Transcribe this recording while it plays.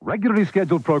Regularly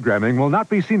scheduled programming will not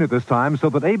be seen at this time so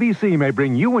that ABC may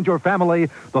bring you and your family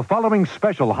the following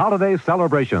special holiday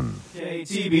celebration.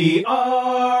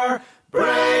 TBR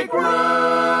Break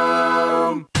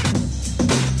Room!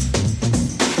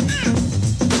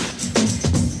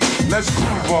 Let's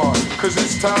groove on, cause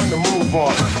it's time to move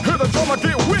on. Hear the drummer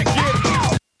get wicked!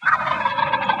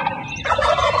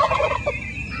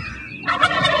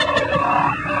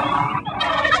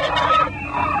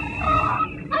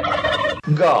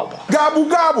 Gobble. Gobble,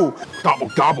 gobble. Gobble,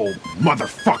 gobble,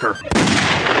 motherfucker.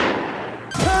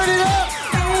 Turn it up.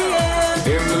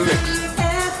 In the mix.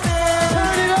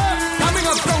 Turn it up. Coming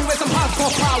up strong with some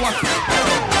hardcore power.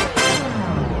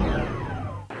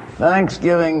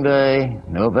 Thanksgiving Day,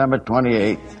 November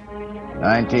 28th,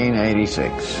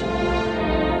 1986.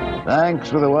 Thanks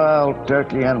for the wild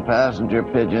turkey and passenger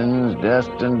pigeons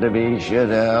destined to be shit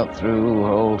out through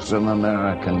wholesome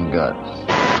American guts.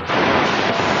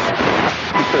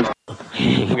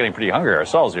 We're getting pretty hungry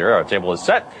ourselves here. Our table is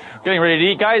set. Getting ready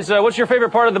to eat. Guys, what's your favorite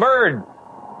part of the bird?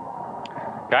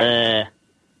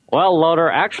 Well, Loader,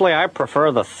 actually, I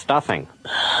prefer the stuffing.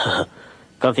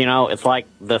 Because, you know, it's like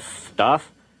this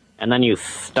stuff, and then you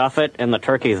stuff it in the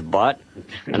turkey's butt,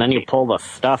 and then you pull the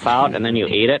stuff out, and then you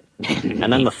eat it,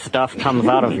 and then the stuff comes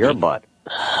out of your butt.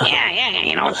 Yeah,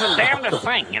 you know, it's the damnedest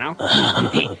thing, you know?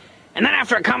 And then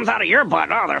after it comes out of your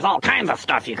butt, oh, there's all kinds of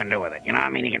stuff you can do with it. You know what I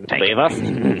mean? You can take Leave us?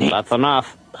 That's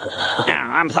enough.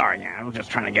 Yeah, I'm sorry. Yeah, I was just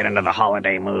trying to get into the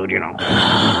holiday mood, you know.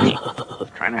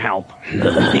 Trying to help.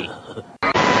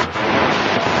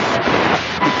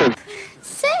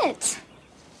 Sit.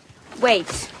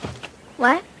 Wait.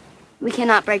 What? We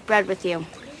cannot break bread with you.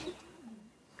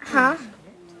 Huh?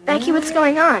 Becky, what's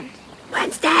going on?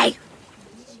 Wednesday!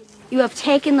 You have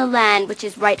taken the land which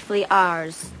is rightfully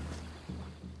ours.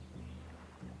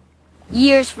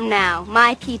 Years from now,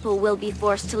 my people will be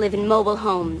forced to live in mobile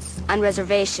homes, on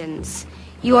reservations.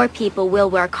 Your people will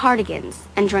wear cardigans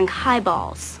and drink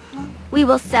highballs. We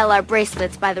will sell our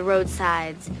bracelets by the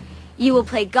roadsides. You will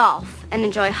play golf and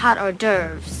enjoy hot hors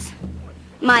d'oeuvres.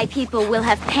 My people will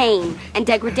have pain and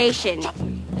degradation.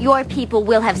 Your people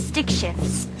will have stick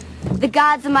shifts. The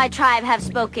gods of my tribe have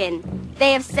spoken.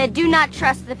 They have said, do not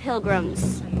trust the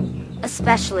pilgrims.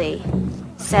 Especially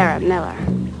Sarah Miller.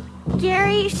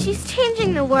 Gary, she's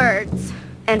changing the words.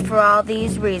 And for all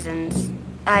these reasons,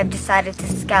 I've decided to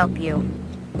scalp you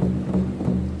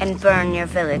and burn your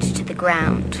village to the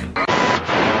ground.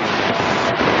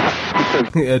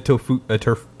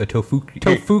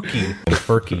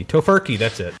 Tofurkey,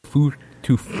 that's it.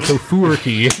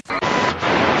 Tofurkey.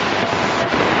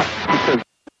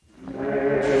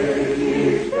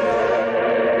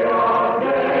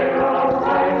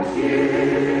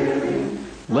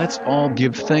 Let's all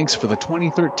give thanks for the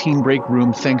 2013 Break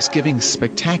Room Thanksgiving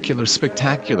Spectacular.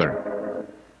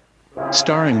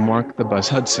 Starring Mark the Buzz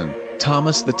Hudson,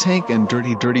 Thomas the Tank and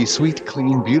Dirty Sweet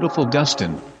Clean Beautiful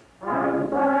Dustin.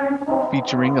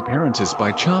 Featuring appearances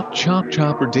by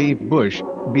Chopper Dave Bush,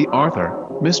 B. Arthur,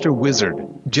 Mr. Wizard,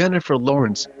 Jennifer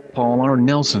Lawrence, Paul R.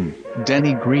 Nelson,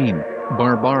 Denny Green,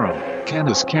 Barbara,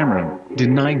 Candace Cameron,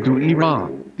 Denai Guira,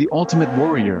 The Ultimate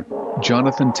Warrior,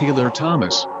 Jonathan Taylor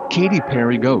Thomas, Katy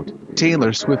Perry Goat,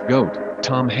 Taylor Swift Goat,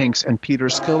 Tom Hanks and Peter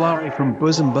Scolari from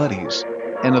Bosom Buddies,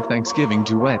 and a Thanksgiving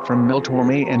duet from Mel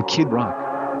Torme and Kid Rock.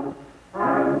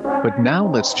 But now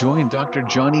let's join Dr.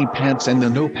 Johnny Pants and the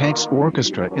No Pants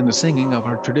Orchestra in the singing of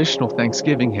our traditional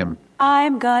Thanksgiving hymn.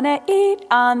 I'm gonna eat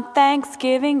on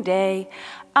Thanksgiving Day.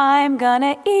 I'm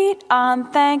gonna eat on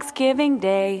Thanksgiving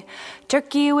Day.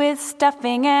 Turkey with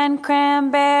stuffing and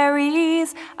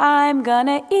cranberries. I'm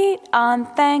gonna eat on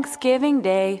Thanksgiving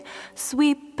Day.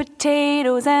 Sweet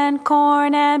potatoes and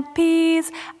corn and peas.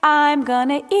 I'm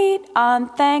gonna eat on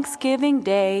Thanksgiving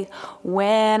Day.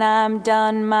 When I'm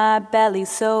done, my belly's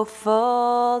so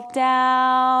full,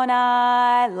 down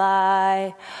I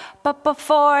lie. But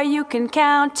before you can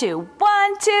count to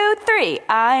 1, 2, 3,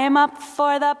 I'm up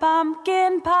for the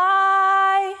pumpkin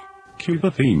pie. Cue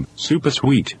the theme. Super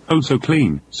sweet, oh so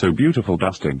clean, so beautiful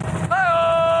dusting.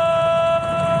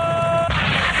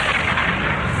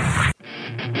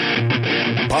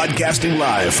 Podcasting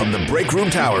live from the Break Room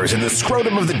Towers in the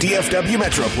scrotum of the DFW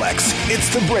Metroplex,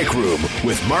 it's The Break Room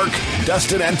with Mark,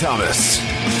 Dustin, and Thomas.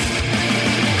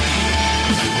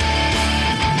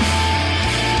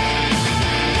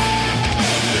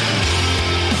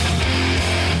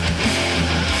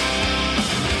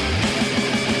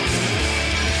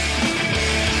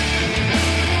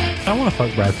 I want to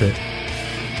fuck Brad Pitt.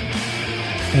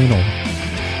 Anal.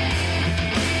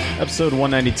 Episode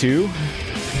 192.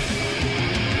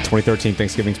 2013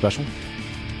 Thanksgiving special.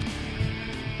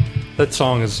 That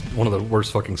song is one of the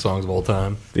worst fucking songs of all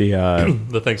time.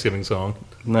 The Thanksgiving song.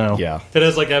 No. Yeah. It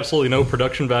has like absolutely no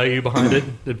production value behind it.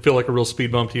 It'd feel like a real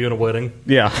speed bump to you in a wedding.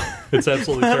 Yeah. It's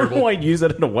absolutely I don't terrible. know why I'd use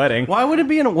it in a wedding. Why would it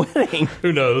be in a wedding?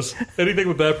 Who knows? Anything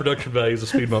with bad production value is a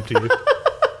speed bump to you.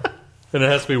 And it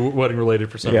has to be wedding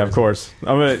related for some reason. Of course.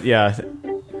 I'm gonna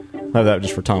have that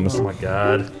just for Thomas. Oh my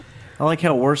god. I like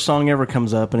how worst song ever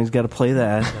comes up and he's got to play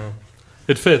that.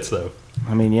 It fits though.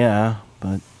 I mean, yeah,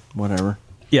 but whatever.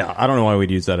 Yeah, I don't know why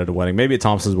we'd use that at a wedding. Maybe at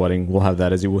Thomas's wedding we'll have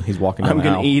that as he's walking down I'm the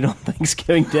aisle. going to eat on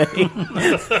Thanksgiving Day.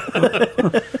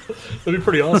 That'd be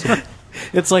pretty awesome.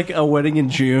 It's like a wedding in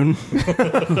June.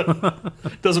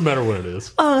 Doesn't matter when it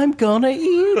is. I'm going to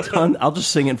eat on... I'll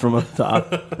just sing it from up top.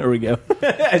 There we go.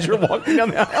 As you're walking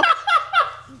down the aisle.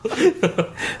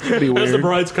 Be weird. As the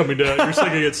bride's coming down, you're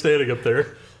singing it standing up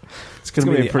there. It's going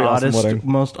to be the pretty awesome oddest, wedding.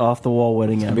 most off-the-wall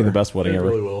wedding ever. It'll be the best wedding It ever.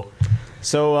 really will.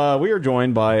 So we are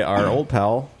joined by our old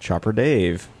pal, Chopper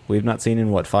Dave. We've not seen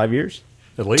in, 5 years?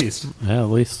 At least. Yeah, at It's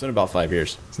least. been about 5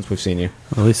 years since we've seen you.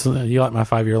 At least you like my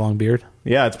 5-year-long beard.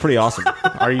 Yeah, it's pretty awesome.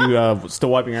 Are you still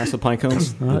wiping your ass with pine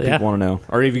cones? People yeah. want to know.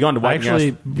 Or have you gone to I wiping your ass?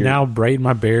 actually now braid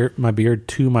my beard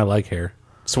to my leg hair.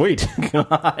 Sweet.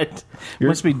 God. It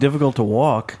must be difficult to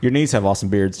walk. Your knees have awesome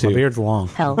beards, too. My beard's long.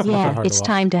 Hell yeah, it's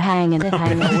time to hang in the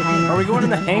hangar. Are we going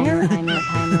in the hangar?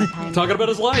 Talking about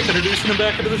his life, introducing him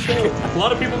back into the show. A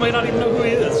lot of people may not even know who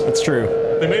he is. It's true.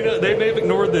 They may have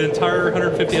ignored the entire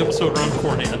 150 episode run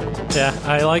beforehand. Yeah,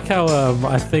 I like how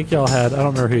I think y'all had, I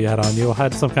don't remember who you had on. You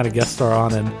had some kind of guest star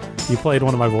on, and you played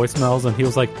one of my voicemails, and he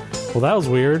was like, well, that was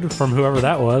weird from whoever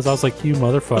that was. I was like, you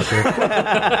motherfucker.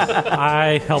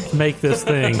 I helped make this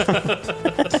thing.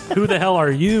 Who the hell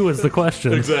are you is the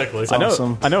question. Exactly. I know,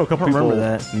 awesome. I know a couple people.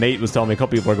 remember that. Nate was telling me a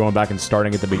couple people are going back and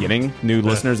starting at the beginning. New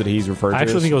listeners that he's referred to. I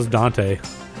actually as. think it was Dante.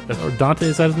 Or Dante,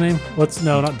 is that his name?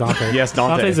 No, not Dante. Yes,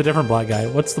 Dante. Dante's a different black guy.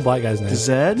 What's the black guy's name?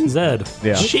 Zed? Zed.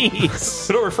 Yeah. Jeez.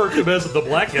 I don't refer to him as the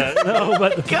black guy. No,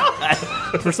 but God.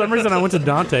 for some reason I went to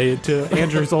Dante, to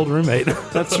Andrew's old roommate.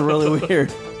 That's really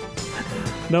weird.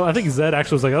 No, I think Zed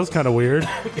actually was like, that was kind of weird.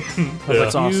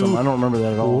 That's awesome. I don't remember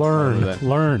that at all.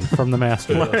 Learn from the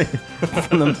master.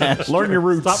 From the master. Learn your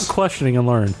roots. Stop questioning and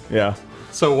learn. Yeah.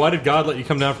 So why did God let you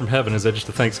come down from heaven? Is that just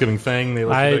a Thanksgiving thing? They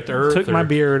let you I back to earth? took my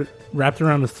beard, wrapped it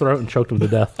around his throat, and choked him to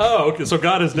death. Oh, okay. So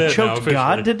God is dead now. Choked Officially.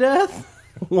 God to death?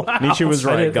 Wow. Nietzsche was I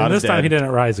right. did, God and is this time dead. he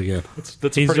didn't rise again.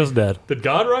 That's He's pretty- just dead. Did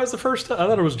God rise the first time? I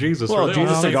thought it was Jesus. Well, Were they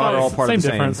Jesus all- and God are all part Same of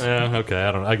the difference. same. Yeah, okay.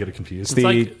 I get it confused. It's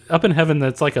like up in heaven,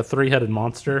 that's like a 3-headed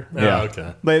monster. Yeah,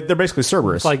 okay. They're basically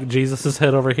Cerberus. It's like Jesus'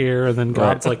 head over here, and then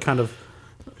God's like kind of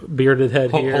bearded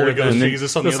head here. Holy Ghost and then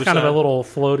Jesus on the this other kind side. of a little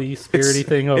floaty, spirity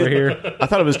thing over here. I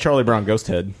thought it was Charlie Brown Ghost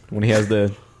Head when he has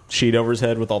the sheet over his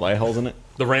head with all the eye holes in it.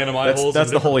 The random eye holes. That's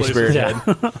in the Holy different Spirit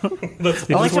places.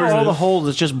 head. I like how all the holes,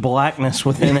 it's just blackness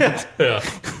within it. Yeah.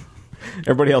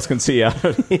 Everybody else can see out.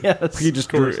 Yes. He just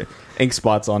drew ink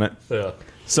spots on it. Yeah.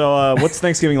 So, what's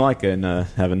Thanksgiving like in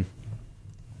heaven?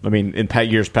 I mean, in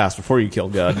years past, before you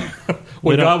killed God.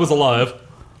 When God was alive.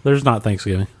 There's not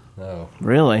Thanksgiving. No.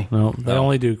 Really? No, they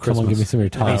only do Christmas. Someone give me some of your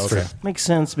time. okay. Makes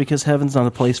sense because heaven's not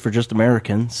a place for just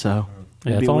Americans, so...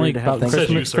 Yeah, it'd it's be only weird to have about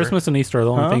Thanksgiving. Christmas and Easter are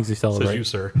the only things you celebrate. Says you,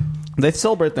 sir. They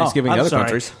celebrate Thanksgiving in I'm other sorry.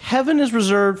 countries. Heaven is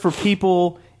reserved for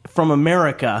people from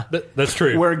America. That's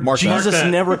true. Where Mark Jesus that.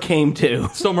 never came to.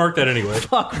 Still mark that anyway.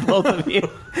 Fuck both of you.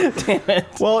 Damn it.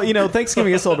 Well, you know,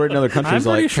 Thanksgiving is celebrated in other I'm countries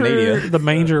pretty like sure Canada. the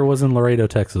manger was in Laredo,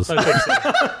 Texas. I think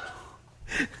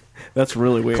so. That's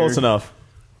really weird. Close enough.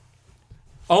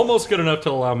 Almost good enough to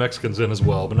allow Mexicans in as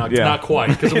well, but not quite,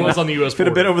 because it was on the U.S. Fit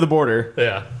a bit over the border.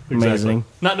 Yeah, exactly. Amazing.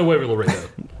 Not Nuevo Laredo.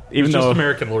 Even It's though just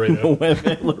American Laredo.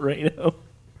 Laredo.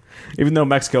 Even though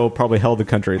Mexico probably held the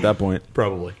country at that point.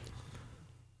 Probably.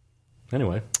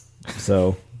 Anyway.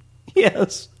 So.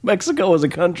 Yes. Mexico was a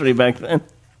country back then.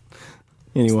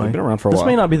 Anyway. They've been around for a while. This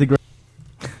may not be the great...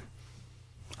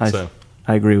 So.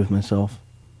 I agree with myself.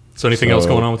 So anything else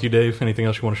going on with you, Dave? Anything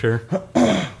else you want to share?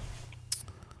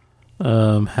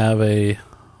 Have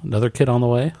another kid on the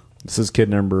way. This is kid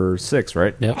number 6,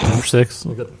 right? Yep, number 6.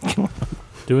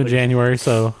 Due in January,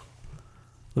 so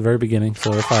the very beginning.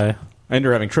 So and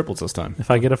you're having triplets this time.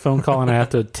 If I get a phone call and I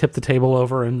have to tip the table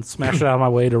over and smash it out of my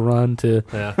way to run to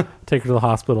take her to the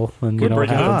hospital, then you know what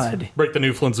happens. Break the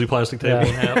new flimsy plastic table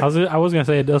in half. I was going to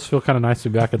say it does feel kind of nice to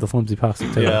be back at the flimsy plastic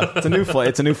table. Yeah, it's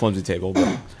a new flimsy table.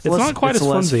 But it's not quite as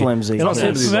less flimsy.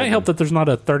 It might help that there's not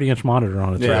a 30-inch monitor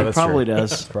on it. Yeah, it probably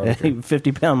does. A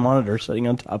 50-pound monitor sitting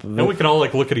on top of it. And we can all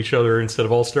look at each other instead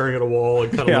of all staring at a wall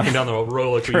and kind of looking down the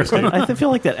row like we used to. I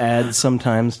feel like that adds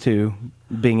sometimes to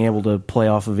being able to play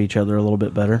off of each other a little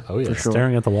bit better. Oh, yeah. for sure.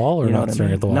 Staring at the wall or You know not what I staring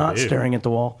mean? at the wall? Not staring at the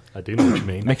wall. I do know what you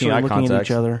mean. Making eye looking at contact,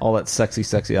 each other. all that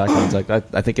sexy eye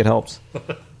contact. I think it helps.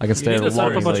 I can You stay need to set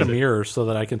up a bunch of longingly. mirrors so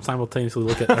that I can simultaneously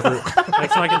look at every...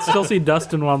 like, so I can still see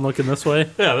Dustin while I'm looking this way.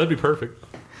 Yeah, that'd be perfect.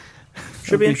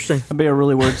 Should be interesting. That'd be a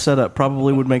really weird setup.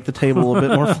 Probably would make the table a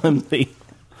bit more flimsy.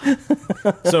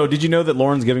 So, did you know that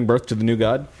Lauren's giving birth to the new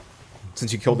god?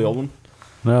 Since you killed the old one?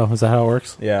 No, is that how it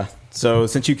works? Yeah. So,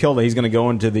 since you killed it, he's going to go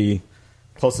into the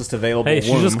closest available Hey, she's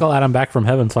womb. just glad I'm back from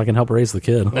heaven so I can help raise the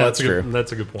kid. That's true.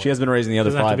 That's a good point. She has been raising the other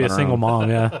Doesn't have five to be a on her single own. mom,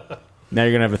 yeah. Now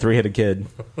you're going to have a 3-headed kid.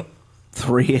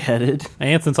 3-headed?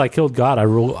 And since I killed God, I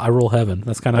rule heaven.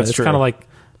 That's kind of That's it's true. kind of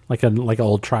like an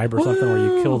old tribe or something where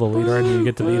you kill the leader and you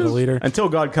get to be the leader. Until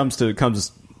God comes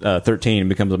 13 and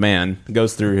becomes a man,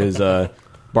 goes through his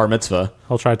bar mitzvah.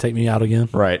 He'll try to take me out again.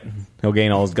 Right. He'll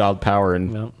gain all his God power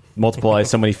and multiply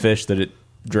so many fish that it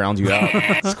drowns you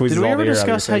out. Squeezes Did we all ever the air out of your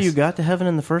discuss how face. you got to heaven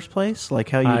in the first place? Like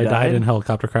how you I died in a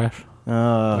helicopter crash.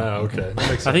 Oh, okay. That makes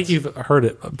sense. I think you've heard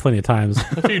it plenty of times.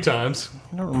 A few times.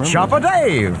 I don't remember. Chopper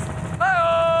Dave.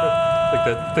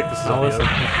 I think this is Oh, listen.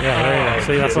 Yeah, there you go.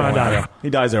 See, that's when I died. He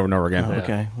dies over and over again. Oh,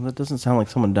 okay. Well, that doesn't sound like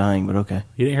someone dying, but okay.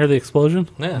 You didn't hear the explosion?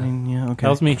 Yeah. I mean, yeah, okay. That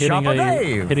was me Chopper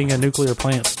Dave. hitting a nuclear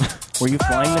plant. Were you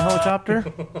flying the helicopter?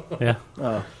 Yeah.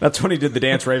 Oh. That's when he did the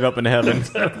dance rave up into heaven.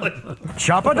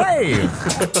 Chopper Dave.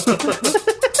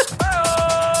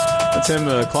 That's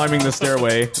him climbing the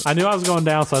stairway. I knew I was going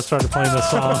down, so I started playing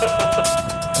this song.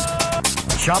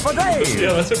 Chopper Dave.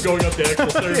 Yeah, that's him going up the actual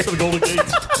stairs to the Golden Gate.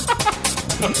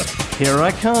 Here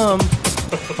I come.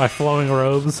 My flowing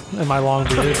robes and my long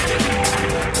beard.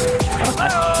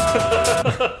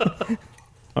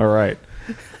 All right.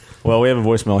 Well, we have a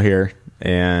voicemail here,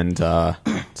 and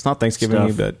it's not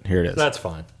Thanksgiving, but here it is. That's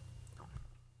fine.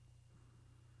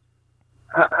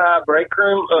 Hi, Break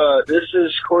Room. This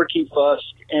is Corky Fusk,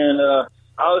 and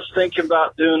I was thinking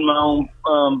about doing my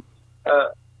own,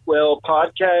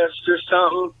 podcast or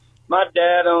something. My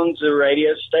dad owns a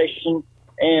radio station,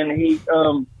 and he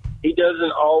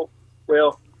doesn't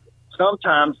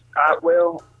sometimes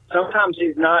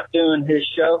he's not doing his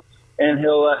show, and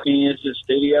he'll let me use the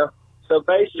studio. So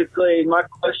basically, my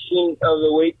question of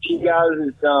the week to you guys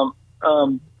is,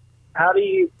 how do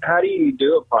you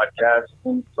do a podcast?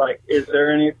 And it's like, is there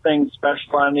anything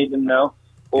special I need to know,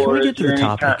 or Can we get is to there the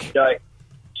any topic?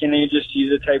 can you just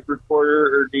use a tape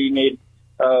recorder, or do you need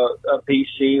a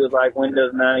PC with like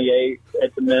Windows 98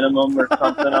 at the minimum or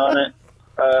something on it?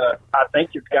 I think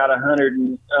it's got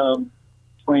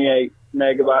 128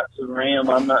 megabytes of RAM.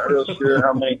 I'm not real sure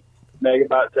how many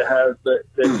megabytes it has, but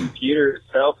the computer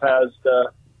itself has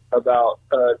about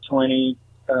 20.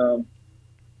 I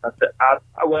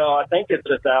think it's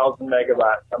 1,000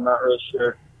 megabytes. I'm not real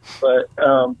sure, but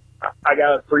I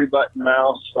got a 3-button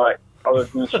mouse. Like, I was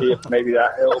going to see if maybe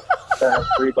that helps. To have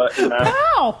 3-button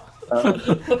mouse.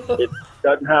 It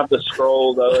doesn't have the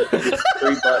scroll though. It's just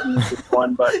 3 buttons with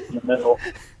 1 button in the middle.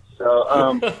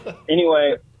 So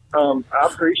anyway, I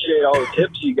appreciate all the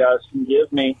tips you guys can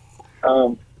give me.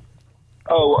 I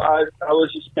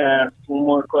was just going to ask one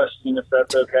more question, if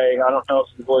that's okay. I don't know if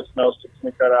the voicemail's just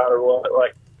going to cut out or what.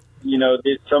 Like,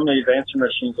 some of these answer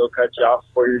machines will cut you off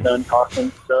before you're done talking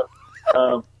and stuff.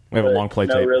 We have a long play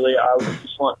tape. Really, I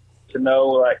just want to know,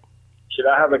 like, should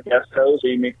I have a guest host or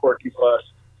you mean Corky Fuss?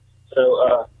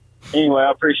 So, anyway, I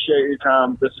appreciate your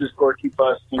time. This is Corky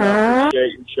Fuss. I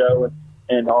appreciate your show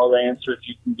and all the answers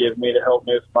you can give me to help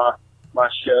me with my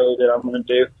show that I'm going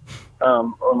to do,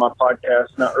 or my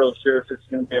podcast. Not really sure if it's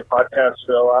going to be a podcast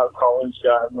or a live call-in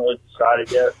show. I haven't really decided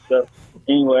yet. So,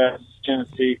 anyway, I'm just going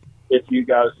to see if you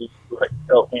guys would like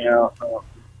help me out.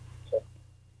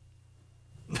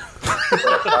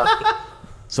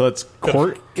 So it's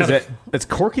it's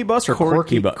Corky Bust or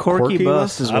Corky Bust? Corky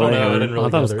Bust is what I heard. I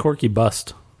thought it was Corky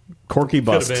Bust. Corky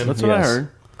Bust. That's what I heard.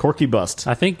 Corky Bust.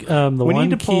 I think the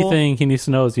one key thing he needs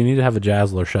to know is you need to have a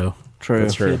Jazzler show. True.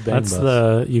 That's true. That's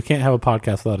you can't have a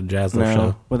podcast without a Jazzler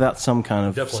show. Without some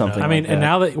kind of something. I mean, like and that.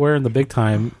 now that we're in the big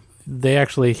time, they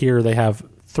actually they have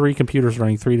 3 computers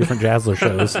running 3 different Jazzler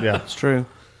shows. Yeah, it's true.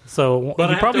 So But I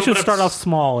you have probably to should open up start off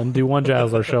small and do one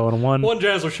Jazzler show and one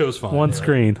Jazzler show's fine. one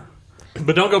screen.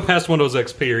 But don't go past Windows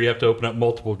XP, or you have to open up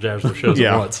multiple Jazzler shows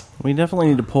at once. We definitely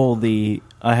need to pull the.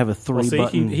 I have a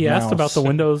 3-button. He asked about the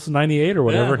Windows 98 or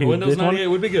whatever. Yeah, Windows 98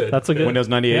 would be good. That's a good Windows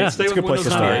 98. Yeah. It's a good place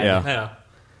to start. Yeah.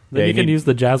 Then you can use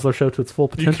the Jazzler show to its full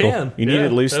potential. can. You need Yeah,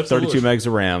 at least absolutely. 32 megs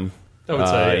of RAM. I would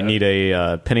say, You need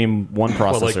a Pentium 1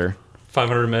 processor. Well, like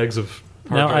 500 megs of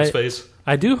hard Now, drive space.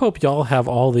 I do hope y'all have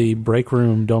all the break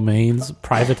room domains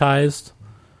privatized,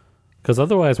 because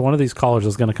otherwise one of these callers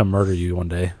is going to come murder you one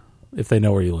day if they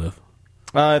know where you live.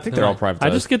 I think they're all privatized. I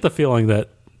just get the feeling that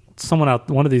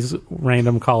one of these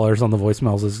random callers on the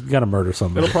voicemails is gonna murder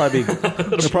somebody.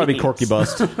 It'll probably be Corky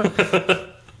Bust. Who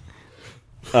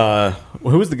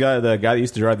was the guy that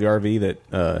used to drive the RV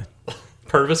that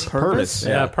Purvis?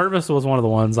 Yeah, Purvis was one of the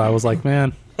ones I was like,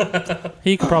 man,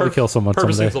 he could probably kill someone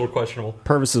Purvis someday. seems a little questionable.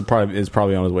 Purvis is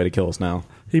probably on his way to kill us now.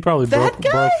 He probably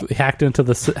hacked into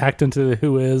the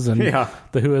Who Is and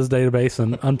the Who Is database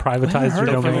and unprivatized your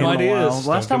domain.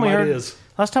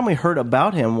 Last time we heard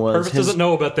about him was Purvis doesn't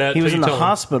know about that. He was till in you the tell him.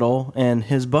 hospital, and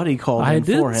his buddy called I him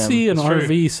for did him. see an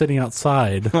RV sitting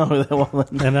outside,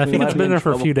 and I think it's been there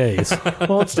for a few days.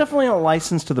 Well, it's definitely a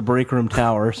license to the break room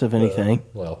towers, if anything.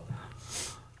 Well,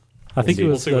 I think the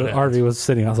RV was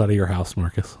sitting outside of your house,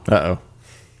 Marcus. Uh-oh.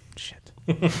 Shit.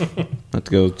 Have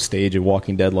to go stage a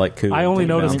Walking Dead-like coup. I only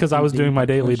noticed because I was doing my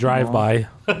daily drive-by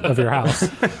of your house.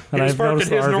 And He's parked in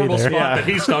his normal spot that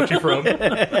he stalked you from.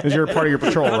 Because you're part of your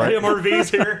patrol, right? Damn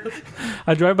RVs here.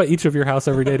 I drive by each of your house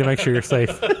every day to make sure you're safe.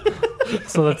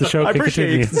 So that the show I can appreciate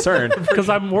continue. your concern. Because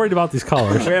I'm worried about these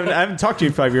callers. I haven't talked to you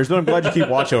in 5 years, but I'm glad you keep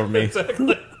watch over me.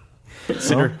 Exactly.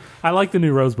 Well, I like the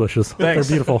new rose bushes. Thanks.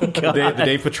 They're beautiful. The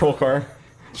day patrol car.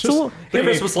 The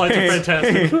Christmas lights are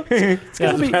fantastic.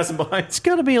 It's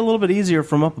got to be a little bit easier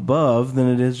from up above than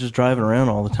it is just driving around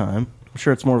all the time. I'm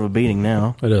sure it's more of a beating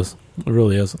now. It is. It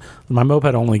really is. My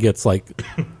moped only gets like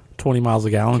 20 miles a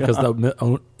gallon because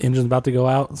the engine's about to go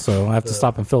out, so I have to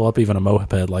stop and fill up even a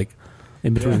moped like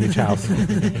in between each house.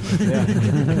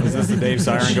 Is this the Dave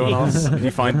siren going off? Did you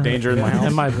find danger in my house?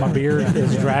 And my beard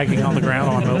is dragging on the ground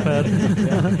on my moped.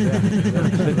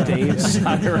 The Dave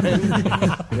siren.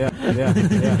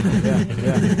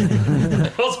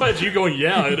 Also, it's you going,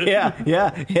 yeah.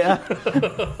 Yeah.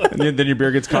 And then your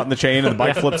beard gets caught in the chain and the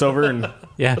bike flips over. And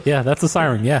Yeah, that's the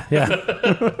siren. Yeah.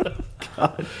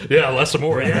 Yeah, less and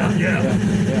more. Yeah.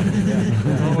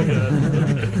 Oh, my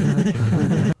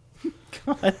God.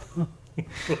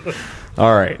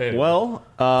 all right. Well,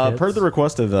 per the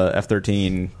request of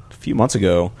F13 a few months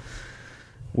ago,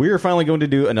 we are finally going to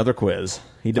do another quiz.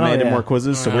 He demanded more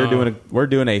quizzes, so we're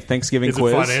doing a Thanksgiving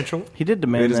quiz. Is it financial? He did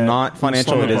demand It is that. not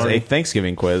financial. It is a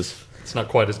Thanksgiving quiz. It's not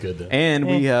quite as good, then. And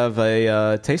we have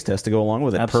a taste test to go along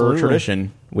with it. Absolutely. Per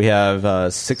tradition. We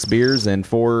have 6 beers and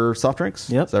 4 soft drinks.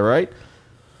 Yep. Is that right?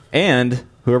 And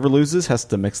whoever loses has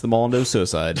to mix them all into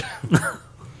suicide.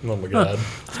 Oh, my God.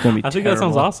 It's going to be I think that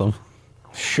sounds awesome.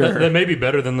 Sure. That may be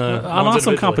better than the An ones awesome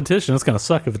individually. competition. It's going to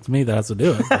suck if it's me that has to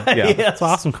do it. But Yeah. It's an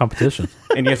awesome competition.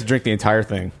 And you have to drink the entire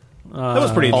thing. That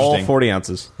was pretty interesting. All 40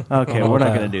 ounces. Okay, we're not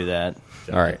going to do that.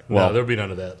 All right. No, Well, there'll be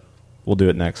none of that. we'll do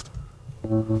it next.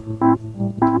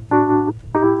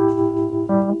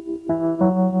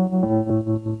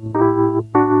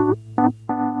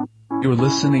 You're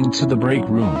listening to The Break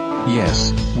Room.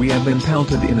 Yes, we have been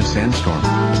pelted in a sandstorm.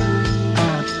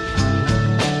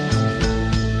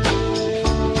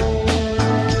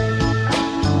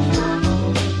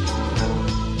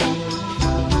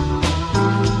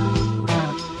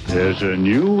 There's a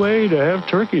new way to have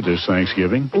turkey this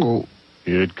Thanksgiving. Oh.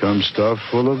 It comes stuffed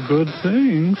full of good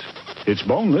things. It's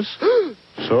boneless,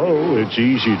 so it's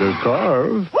easy to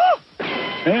carve.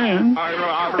 And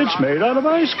it's made out of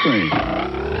ice cream.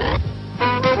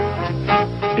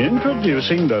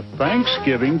 Introducing the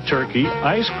Thanksgiving Turkey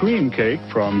Ice Cream Cake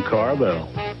from Carvel.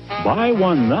 Buy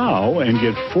one now and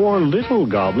get 4 little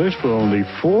gobblers for only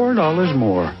 $4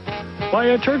 more. Buy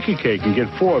a turkey cake and get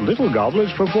 4 little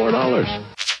gobblers for $4.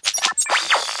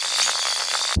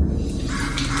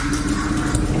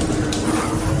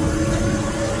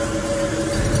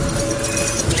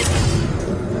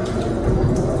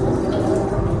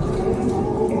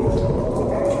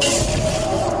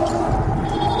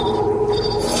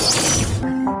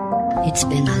 It's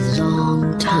been a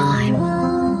long time.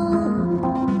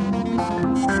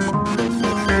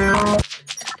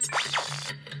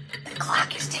 The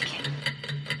clock is ticking.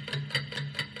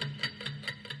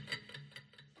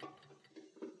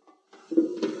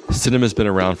 Cinema's been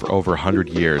around for over 100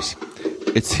 years.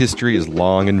 Its history is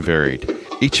long and varied.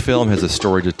 Each film has a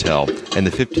story to tell, and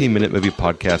the 15-Minute Movie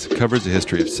Podcast covers the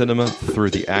history of cinema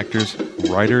through the actors,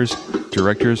 writers,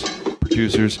 directors,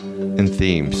 producers, and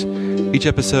themes. Each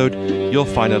episode, you'll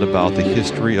find out about the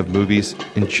history of movies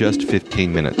in just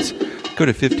 15 minutes. Go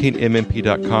to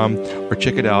 15mmp.com or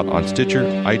check it out on Stitcher,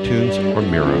 iTunes, or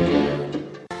Miro.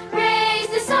 Raise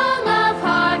the song of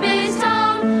harvest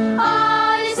home.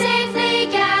 All is safely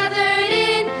gathered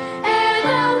in ere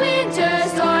the winter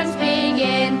storms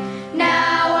begin.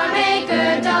 Now our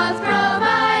Maker doth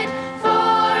provide for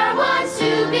our wants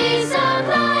to be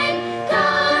supplied.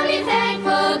 Come, ye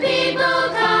thankful people,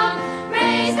 come.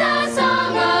 Raise the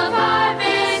song of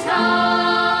harvest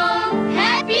home.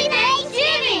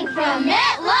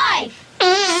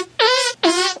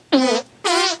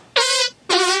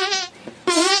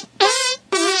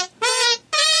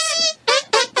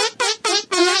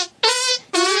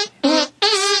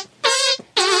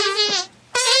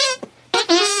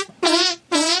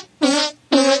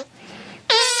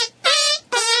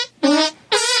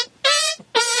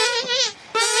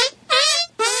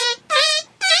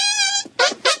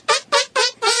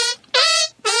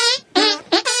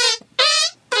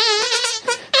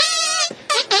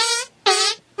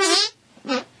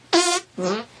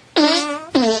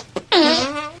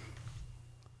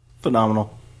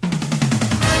 phenomenal.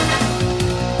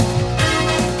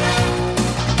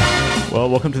 Well,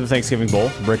 welcome to the Thanksgiving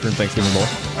Bowl, Break Room Thanksgiving Bowl.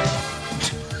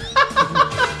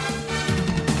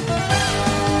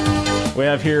 We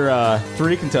have here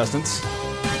 3 contestants.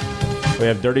 We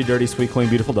have Dirty, Dirty, Sweet, Clean,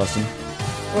 Beautiful Dustin.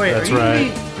 Wait, That's are you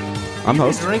right. I'm you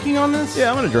host. drinking on this? Yeah,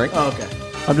 I'm going to drink. Oh, okay.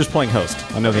 I'm just playing host.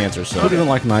 I know the answers. So. Who doesn't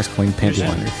like nice, clean panty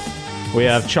liners? We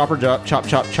have Chopper Chop Chop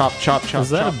Chop Chop Chop Chop.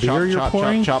 Is that a chop, beer chop, you're chop,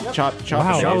 pouring? Chop Chop Chop.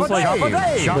 Wow, that was like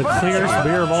the clearest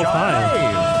beer of all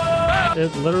time.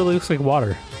 It literally looks like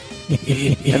water.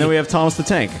 And then we have Thomas the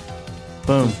Tank.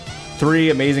 Boom. 3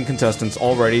 amazing contestants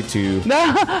all ready to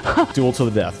duel to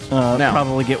the death. Now,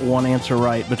 probably get one answer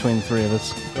right between the 3 of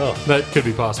us. Oh, that could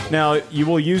be possible. Now you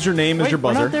will use your name as your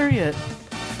buzzer. We're not there yet.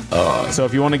 So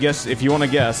if you want to guess,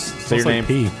 say your name.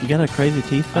 You got a crazy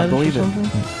teeth fetish? I believe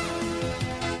it.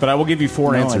 But I will give you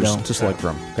 4 No, I answers don't. to select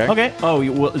from. Okay. Okay.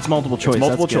 Oh, well, it's multiple choice. It's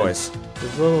multiple That's good. choice.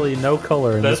 There's literally no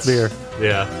color in this beer.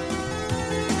 Yeah.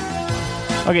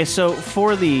 Okay, so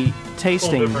for the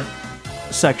tasting different.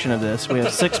 section of this, we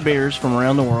have 6 beers from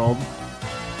around the world,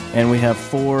 and we have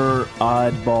 4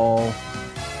 oddball.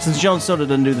 Since Jones Soda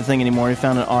doesn't do the thing anymore, he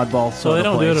found an oddball soda. So they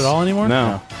don't do it place. at all anymore?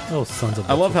 No. Oh, sons of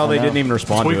I love how they didn't even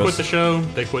respond We to quit us. the show,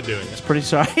 they quit doing it. Pretty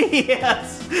sorry.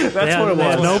 Yes, that's what it They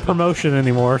had was. no promotion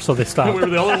anymore, so they stopped. We were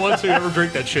the only ones who ever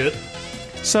drink that shit.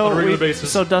 So on a regular basis.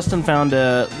 So Dustin found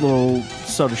a little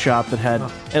soda shop that had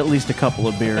at least a couple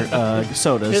of beer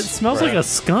sodas. It smells like a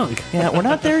skunk. Yeah, we're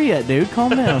not there yet, dude.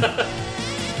 Calm down.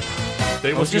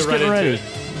 They I was will just get right getting into ready.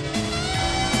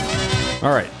 it.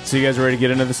 All right. So you guys ready to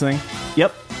get into this thing?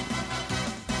 Yep.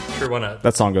 Sure, why not?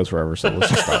 That song goes forever, so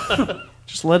let's just stop.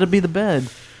 Just let it be the bed.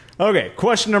 Okay,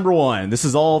 question number 1. This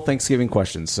is all Thanksgiving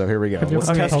questions, so here we go. Let's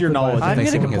test your knowledge of I'm going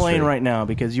to Thanksgiving complain history. right now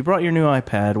because you brought your new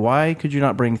iPad. Why could you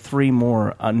not bring 3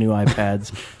 more new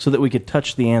iPads so that we could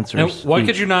touch the answers? And why each?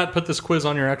 could you not put this quiz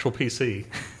on your actual PC?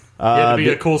 You had to be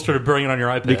a cool sort of bring it on your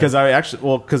iPad. Because I have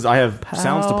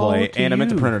sounds to play, to and I meant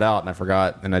to you. print it out, and I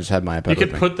forgot, and I just had my iPad you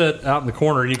could with me. put that out in the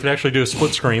corner, and you could actually do a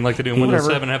split screen like they do in Windows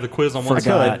 7 and have the quiz on one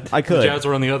side. I could. The Jazz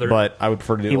on the other. But I would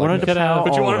prefer to do He it like wanted this. to pal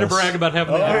But you all wanted of to us. brag about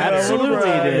having the Absolutely,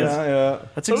 it is. Yeah.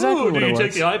 That's exactly Ooh, what do it you was.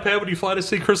 take the iPad when you fly to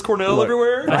see Chris Cornell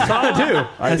everywhere?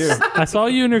 I do. I saw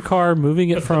you in your car moving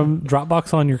it from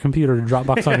Dropbox on your computer to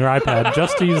Dropbox on your iPad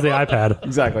just to use the iPad.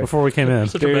 Exactly. Before we came in.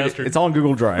 Such a Dude, bastard. it's all on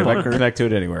Google Drive. I can connect to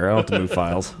it anywhere. I don't have to move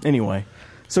files. Anyway.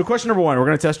 So question number 1, we're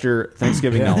going to test your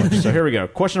Thanksgiving knowledge. So here we go.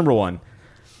 Question number 1.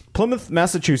 Plymouth,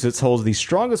 Massachusetts holds the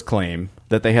strongest claim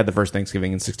that they had the first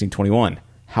Thanksgiving in 1621.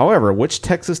 However, which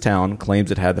Texas town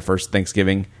claims it had the first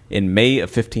Thanksgiving in May of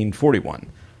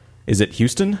 1541? Is it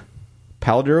Houston,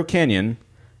 Paladero Canyon,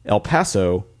 El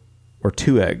Paso, or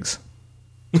Two Eggs?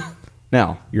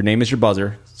 Now, your name is your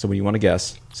buzzer, so when you want to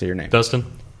guess, say your name. Dustin.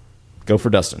 Go for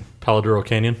Dustin. Paladero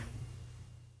Canyon.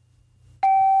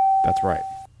 That's right.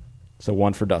 So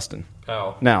 1 for Dustin.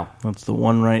 Ow. Now, That's the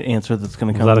one right answer that's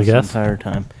going to come that a this guess? entire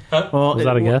time. Huh? Well, Was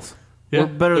that a guess? We're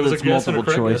better there was than a guess and a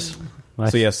multiple correct choice.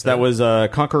 guess. so yes, that was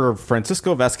Conqueror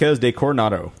Francisco Vasquez de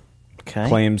Coronado. Okay.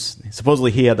 Claims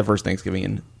supposedly he had the first Thanksgiving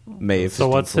in May of 1541. So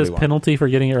what's his penalty for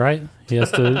getting it right? He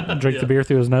has to drink the beer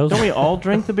through his nose? Don't we all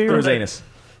drink the beer? Through his anus.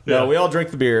 No, we all drink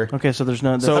the beer. Okay, so there's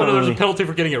no. I don't know there's a penalty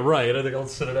for getting it right. I think I'll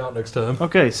sit it out next time.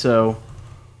 Okay, so.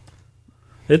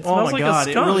 It Oh smells my like god, a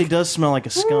it skunk. really does smell like a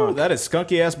skunk. That is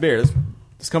skunky ass beer.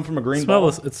 This come from a green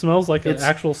Smells- bottle. It smells like an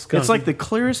actual skunk. It's like the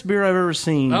clearest beer I've ever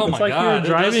seen. Oh It's my like god! you're It does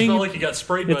driving- smell like you got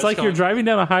sprayed by It's a like you're skunk. driving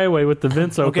down a highway with the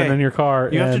vents open in your car.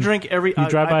 You have to and drink every. You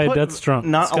drive by I a put dead skunk.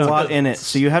 Not a lot in it,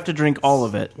 so you have to drink all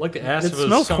of it. Like the ass It of a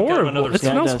smells skunk out of horrible. another It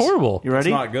skunk. smells does. horrible. You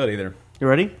ready? It's not good either. You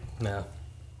ready? No.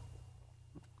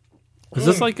 Is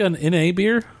this like an NA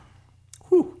beer?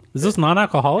 Is this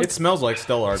non-alcoholic? It smells like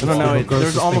Stella I don't know. the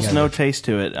grossest There's almost thing no ever. taste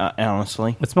to it,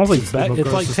 honestly. It smells like It's Beck. the It like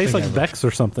grossest tastes thing like ever. Beck's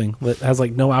or something that has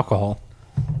like no alcohol.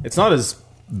 It's not as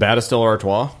bad as Stella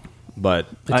Artois, but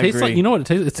It tastes like, you know what it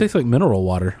tastes? It tastes like mineral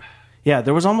water. Yeah,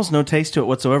 there was almost no taste to it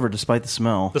whatsoever, despite the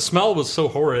smell. The smell was so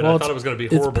horrid. Well, I thought it was going to be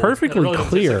It's horrible. perfectly It really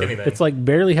doesn't taste clear. like anything. It's like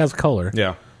barely has color.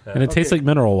 Yeah. And it tastes like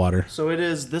mineral water. So it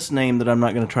is this name that I'm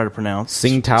not going to try to pronounce.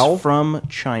 Tsingtao? It's from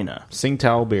China.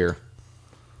 Tsingtao beer.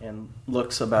 And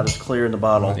looks about as clear in the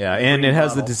bottle. Yeah, and Green it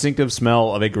has the bottle. distinctive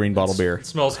smell of a green bottle beer. It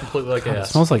smells completely like It ass.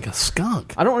 smells like a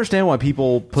skunk. I don't understand why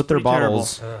people put their pretty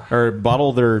bottles or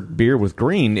bottle their beer with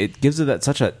green. It gives it that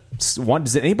such a.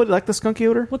 Does anybody like the skunky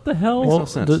odor? What the hell? Makes Well, no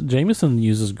sense. Jameson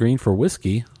uses green for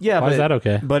whiskey. Yeah, Why but is that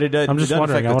okay? But it, I'm just doesn't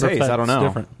wondering. affect I wonder the if taste. that's I don't know.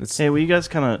 different. Hey, will you guys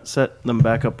kind of set them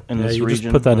back up in Yeah, this you region?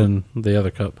 just put that in the other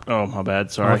cup. Oh, my bad. I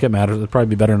Sorry. don't think it matters. It'd probably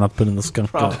be better not to put in the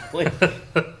skunk cup. Probably.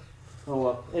 Oh,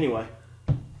 well. Anyway.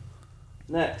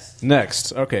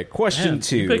 Next. Okay, question Man,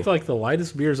 2. You picked like the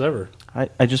lightest beers ever.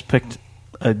 I just picked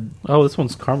a this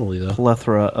one's caramely though.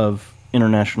 Plethora of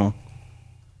international.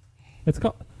 It's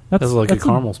got That's like a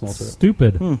caramel smell to it.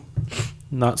 Stupid.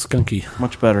 Not skunky.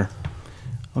 Much better.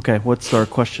 Okay, what's our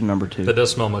question number 2? That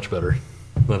does smell much better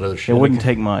than other shit. It wouldn't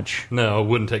take much. No, it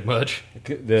wouldn't take much.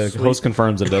 The host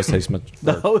confirms it does taste much.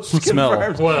 The host smell.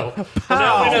 confirms. Well,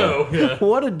 now we know. Yeah.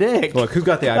 What a dick. Look, who's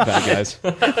got the iPad,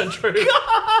 guys? True.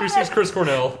 Who sees Chris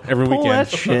Cornell? Every Pull weekend. that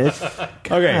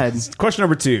shit. Okay, question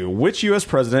number 2. Which U.S.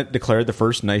 president declared the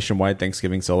first nationwide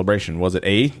Thanksgiving celebration? Was it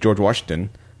A, George Washington,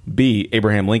 B,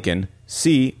 Abraham Lincoln,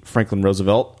 C, Franklin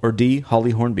Roosevelt, or D,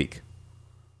 Holly Hornbeak?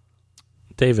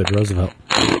 David Roosevelt.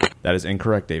 That is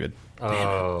incorrect, David.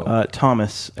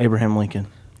 Thomas Abraham Lincoln.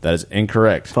 That is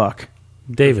incorrect. Fuck.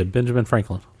 David Benjamin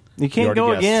Franklin. You can't go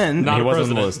guessed. again. Not He a wasn't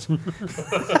on the president. list.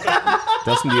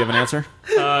 Dustin, do you have an answer?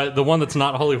 The one that's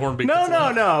not Holly Hornbeak. No.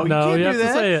 No, You can't you have do to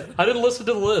that. say it. I didn't listen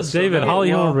to the list. David, Holly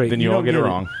Hornbeak. Then you all get it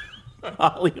wrong.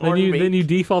 Holly Then you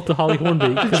default to Holly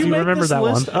Hornbeak because you make remember this that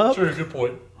one. list up? True, good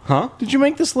point. Huh? Did you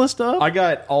make this list up? I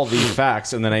got all the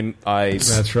facts, and then I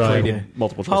That's right. created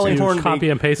multiple choice. Holly answers. Hornbeak Copy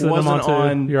and pasted them wasn't onto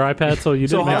on your iPad, so you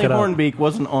So didn't make Holly it up. Hornbeak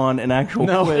wasn't on an actual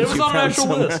No, quiz. It was you on an found actual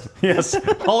somewhere. list. Yes,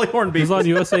 Holly Hornbeak. It was on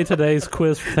USA Today's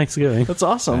quiz for Thanksgiving. That's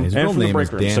awesome. His and real for the name is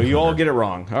break room. Dan So you all Hunter. get it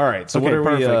wrong. All right. So Okay, what are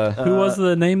perfect. we? Who was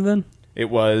the name then? It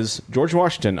was George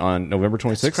Washington on November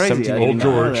 26th, Crazy. I didn't 1789. know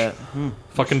George.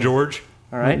 that. Fucking George.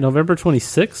 All right. November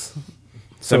 26th.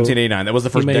 1789. That was the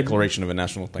first made- declaration of a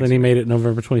national Then he Thanksgiving. made it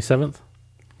November 27th.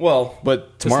 Well,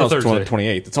 but tomorrow's the Thursday.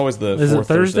 28th. It's always the Is fourth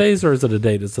it Thursdays or is it a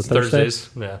date? It's a Thursday. Thursdays.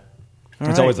 Yeah. All It's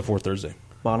right. always the fourth Thursday.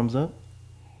 Bottoms up.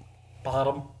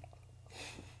 Bottom.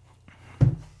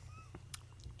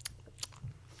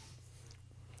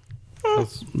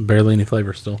 It's barely any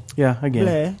flavor still. Yeah,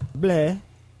 again. Bleh.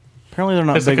 Apparently they're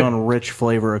not Tastes big like on rich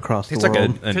flavor across the It's like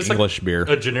world. an Tastes like English beer.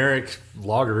 A generic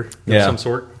lager of Yeah. some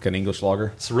sort. Like an English lager.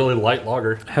 It's a really light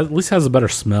lager. At least has a better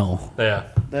smell. Yeah.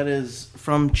 That is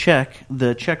from Czech,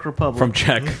 the Czech Republic. From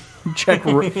Czech.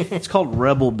 It's called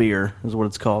Rebel beer, is what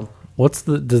it's called. What's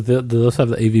the do those have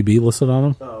the AVB listed on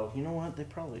them? Oh, you know what? They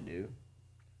probably do.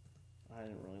 I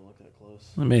didn't really look that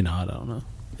close. It may not. I don't know.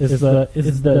 Is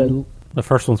the The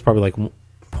first one's probably like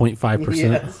 0.5%.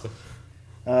 Yes.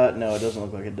 No, it doesn't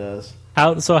look like it does.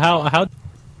 How? So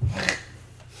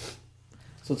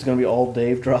it's going to be all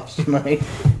Dave drops tonight.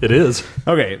 It is.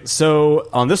 Okay, so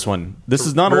on this one, this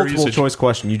is not a Rare multiple usage. choice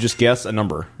question. You just guess a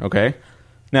number, okay?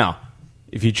 Now,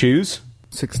 if you choose,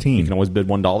 16. you can always bid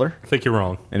 $1. I think you're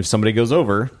wrong. And if somebody goes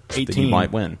over, 18. then you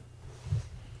might win.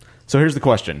 So here's the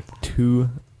question. 2.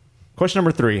 Question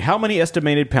number 3. How many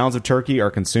estimated pounds of turkey are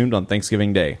consumed on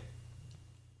Thanksgiving Day?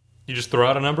 You just throw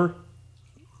out a number?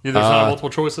 There's not a multiple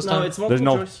choice this time? There's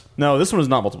no, this one is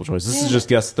not multiple choice. This is just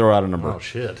guess, throw out a number. Oh,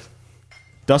 shit.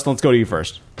 Dustin, let's go to you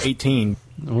first. 18.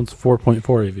 That one's 4.4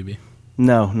 AVB.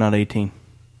 No, not 18.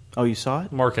 Oh, you saw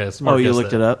it? Mark has Oh, you has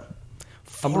looked that. it up?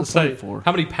 I'm going to say, 4.4.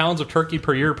 how many pounds of turkey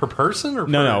per year per person? Or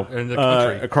No, in the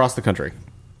country? across the country.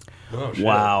 Oh, shit.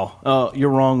 Wow. Oh, you're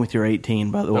wrong with your 18,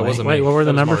 by the way. wasn't Wait, me. what were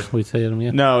the That was numbers? Mark. We say them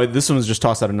again. No, this one's just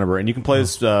toss out a number, and you can play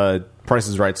this Price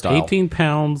is Right style. 18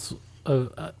 pounds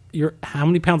of how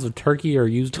many pounds of turkey are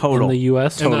used Total. in the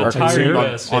U.S. In the or entire consumed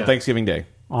US. on Yeah. Thanksgiving Day.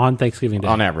 on Thanksgiving Day?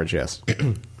 On average, yes.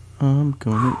 I'm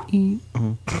going to eat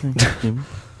on Thanksgiving.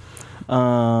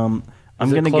 I'm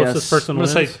Is it going to closest guess. person I'm going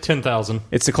to say wins? 10,000.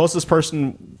 It's the closest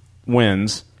person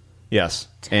wins. Yes,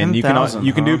 and you 10,000,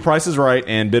 can do huh? Price is Right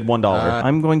and bid $1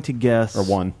 I'm going to guess or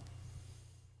one.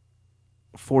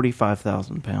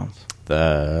 45,000 pounds.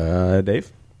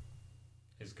 Dave.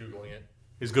 He's Googling it.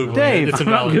 He's Googling Dave, it. It's I'm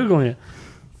not invalid. googling it.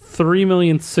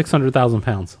 3,600,000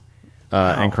 pounds.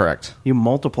 Incorrect. You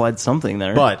multiplied something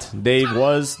there. But Dave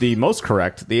was the most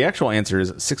correct. The actual answer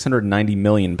is 690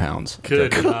 million pounds.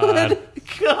 Good God.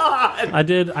 God! I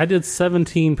did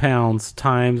 17 pounds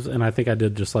times, and I think I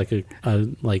did just like a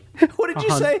like. What did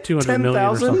you say? 200 million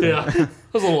or 10,000? something. Yeah. That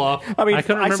was a little off. I mean, I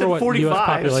couldn't remember said what 45, U.S.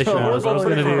 population so was. I was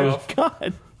going to do.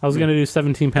 God. I was going to do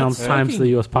 17 pounds That's times the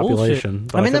U.S. fucking population.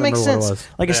 but I mean, that couldn't makes remember what sense. it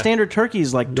was. Like a Yeah. standard turkey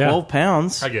is like 12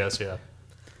 pounds. I guess, yeah.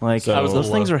 Like So- those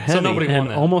things are heavy. So nobody won And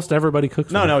that. almost everybody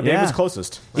cooks. No, them. no, Dave Yeah. was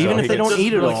closest. Even So if he they gets- don't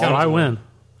eat it really all. So I countable. win.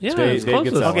 Yeah, Dave- it's Dave gets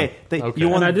closest. that one. Okay, Okay. you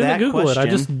won And I that didn't Google question. it. I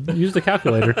just used the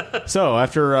calculator. So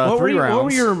after what, were three you- rounds, what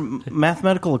were your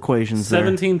mathematical equations there?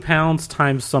 17 pounds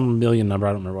times some million number.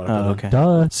 I don't remember what I put Oh, in. okay.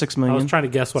 Duh. 6 I million. was trying to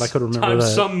guess what I could remember. Times the,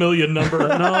 some million number. No,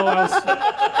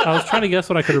 I was trying to guess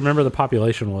what I could remember the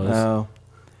population was. Oh.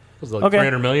 Was it like Okay.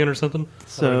 300 million or something?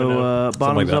 I don't even So know.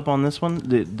 bottoms that. up on this one.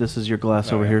 This is your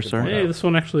glass over here, sir. Hey, this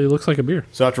one actually looks like a beer.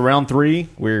 so after round 3,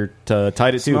 we're tied at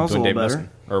 2 Smells a between Dave little and Dustin.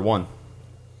 Or 1.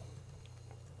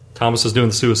 Thomas is doing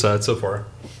the suicide so far.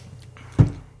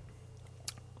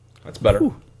 That's better.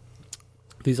 Ooh.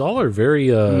 These all are very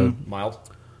mild.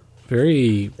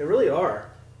 Very. They really are.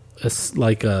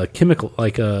 Like chemical,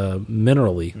 like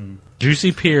minerally.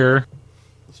 Juicy pear.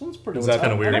 This one's pretty. Is that I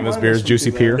don't famous mind beer's this one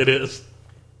Juicy too Pear? bad. It is.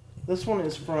 This one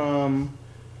is from,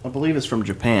 I believe it's from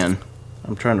Japan.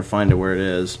 I'm trying to find it where it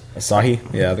is. Asahi?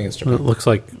 Yeah, I think it's Japan. It looks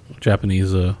like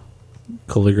Japanese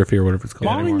calligraphy or whatever it's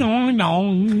called.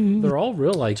 They're all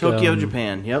real like Tokyo,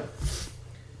 Japan. Yep.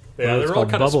 Yeah, they're all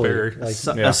kind of spare.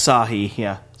 Asahi.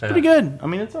 Yeah. It's pretty good. I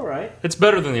mean, it's all right. It's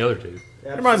better than the other two.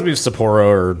 It reminds me of Sapporo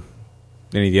or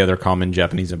any of the other common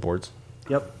Japanese imports.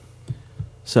 Yep.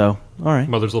 So, all right.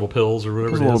 Mother's Little Pills or whatever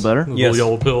It's it a is. little better. Those Yes. little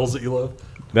yellow pills that you love.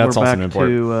 That's We're also back an import.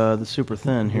 to the super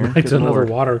thin here. It's Good another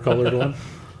Lord. watercolored one.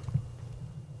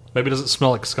 Maybe it doesn't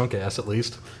smell like skunk ass at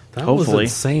least. That Hopefully.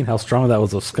 was insane how strong that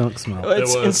was a skunk smell.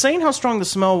 It's It was. insane how strong the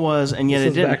smell was, and yet This it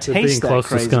is didn't back to being taste that close to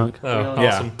crazy. skunk. Oh,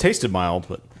 Yeah, awesome. tasted mild,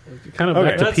 but Kind of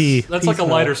Okay. back to pee. That's pee like a smell.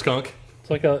 lighter skunk. It's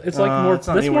like more. it's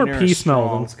not That's anywhere more near pea as smell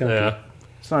strong. than skunk. Yeah.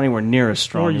 It's not anywhere near as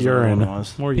strong More as the other urine. one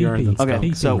was. More urine than skunk.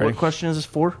 Okay, so Ready? what question is this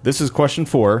for? this is question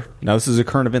 4. Now, this is a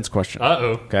current events question.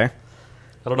 Uh-oh. Okay.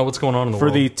 I don't know what's going on in the For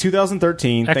world. the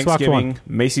 2013 Xbox Thanksgiving One.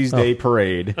 Macy's Day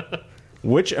Parade,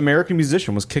 which American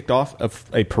musician was kicked off of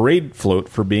a parade float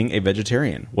for being a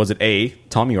vegetarian? Was it A,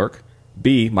 Tom York,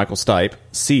 B, Michael Stipe,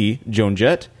 C, Joan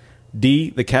Jett, D,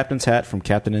 the captain's hat from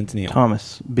Captain and Tennille?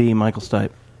 Thomas B. Michael Stipe.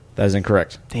 That is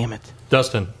incorrect. Damn it.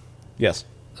 Dustin, Yes.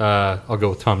 I'll go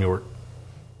with Tom York.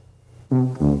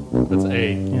 That's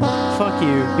A. Yeah. Fuck you.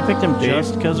 You picked him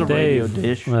just because of Radio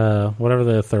Dish. Whatever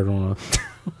the third one was.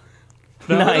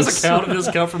 No, Nice. It doesn't count. It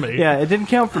doesn't count for me. Yeah, it didn't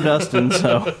count for Dustin,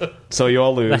 so. So you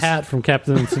all lose. The hat from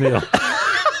Captain and Tennille.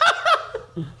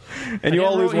 And you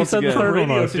all lose once said the again. third one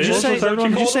Radio was. Did you Dish? say, Is that what did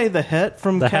you called say the het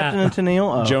from The Captain hat. and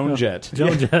Tennille? Oh. Joan Jett.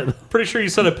 Joan Jett. Pretty sure you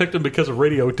said I picked him because of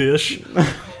Radio Dish.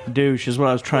 Douche is what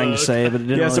I was trying to say, but it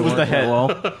didn't Yes, really it was work the that het.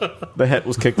 well. The het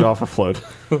was kicked off a float.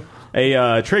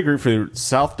 A trade group for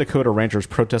South Dakota ranchers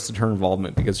protested her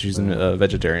involvement because she's a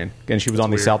vegetarian, and she was on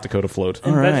the South Dakota float.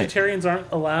 And vegetarians aren't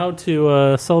allowed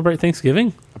to celebrate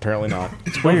Thanksgiving? Apparently not.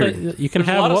 It's Well, weird. you can There's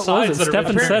a have, lot of what was sides it? that are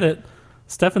Stefan vegetarian. said it.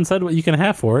 Stefan said what you can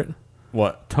have for it.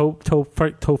 What?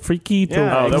 Tofriki?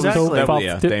 Yeah,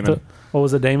 exactly. Damon. What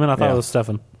was it, Damon? I thought Yeah. it was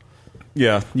Stefan.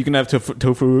 Yeah, you can have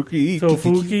tofuki.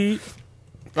 Tofuki.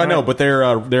 I know, but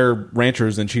they're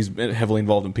ranchers, and she's heavily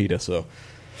involved in PETA. So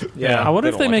I wonder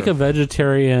if they make a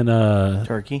vegetarian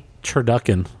turkey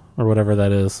turducken or whatever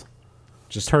that is.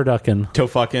 Just turducken,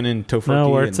 tofucking and tofuki. No,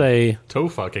 where it's a toe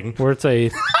fucking. Where it's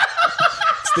a.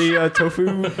 It's the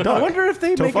tofu. Duck. I wonder if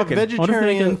they make a Toe-fucking.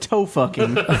 vegetarian toe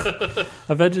fucking.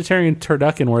 A vegetarian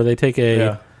turducken where they take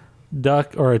a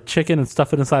duck or a chicken and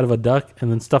stuff it inside of a duck and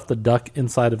then stuff the duck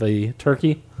inside of a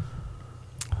turkey.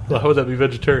 Well, how would that be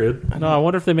vegetarian? No, I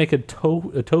wonder if they make a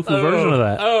tofu version of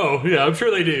that. Oh, yeah, I'm sure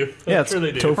they do. Yeah, I'm sure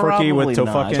they do. Tofurkey with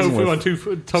Probably not.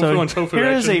 tofucking. Tofu on tofu Here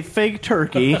is action. a fake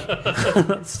turkey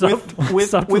Stuffed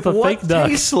with with a what fake duck.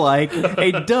 tastes like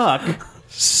a duck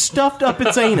stuffed up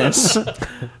its anus.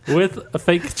 With a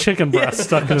fake chicken breast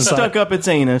stuck inside. Stuck up its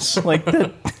anus. Like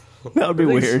that. That would be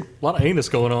There's weird. A lot of anus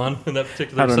going on in that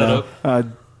particular I don't know.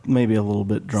 setup. Maybe a little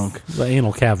bit drunk. The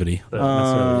anal cavity.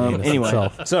 Anyway,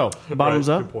 itself. So bottoms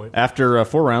Right, up. good point. after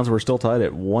 4 rounds, we're still tied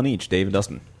at 1 each. Dave and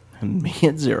Dustin. And me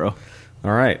at 0.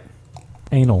 All right.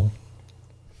 Anal.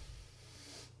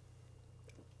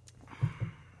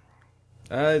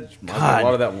 God, God. a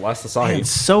lot of that last Asahi. Man, it's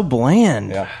so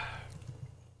bland. Yeah.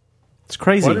 It's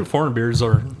crazy. Why do foreign beers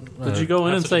are? Did you go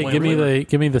in have and such say, a give me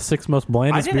bland the 6 most I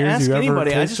blandest didn't beers ask you ever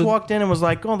anybody. tasted? I just walked in and was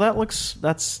like, "Oh,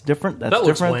 that's different. That's That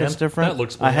looks different. bland. That's different." That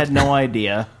looks I had bland. no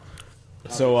idea.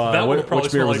 So that would probably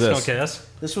which beer smell was like this? skunk ass.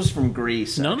 This was from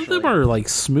Greece. None actually. of them are like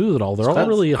smooth at all. They're all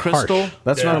really Crystal. harsh.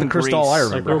 That's Yeah. not the Cristal I Grease.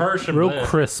 remember. Like harsh and Real bland.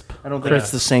 crisp. I don't think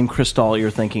it's the same Cristal you're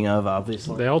thinking of,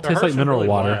 obviously. They all They're taste harsh like and mineral really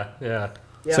water. bland.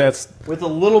 Yeah. So that's with a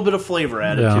little bit of flavor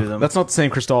added Yeah. to them. that's not the same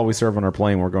Cristal we serve on our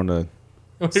plane. We're going to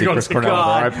see going Chris to- Cornell with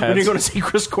our God, when you're iPads. going to see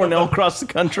Chris Cornell across the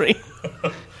country.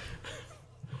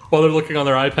 While they're looking on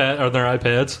their iPad or their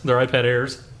iPads, their iPad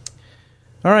Airs.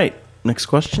 All right, next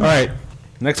question. All right,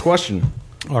 next question.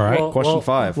 All right. Question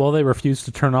 5. Well, they refuse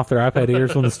to turn off their iPad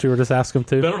ears when the stewardess asks them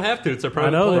They to. don't have to. It's a I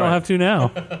private know plane. they don't have to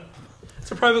now. It's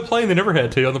a private plane. They never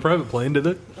had to on the private plane, did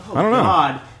they? I don't know.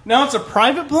 God, now it's a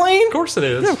private plane. Of course it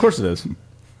is. Yeah, of course it is.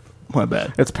 My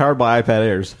bad. It's powered by iPad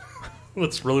Airs.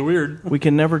 That's really weird. We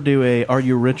can never do a "Are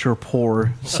you rich or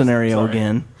poor" scenario Sorry.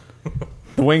 again.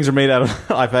 The wings are made out of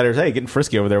iPad Airs. Hey, getting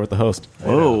frisky over there with the host.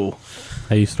 Whoa.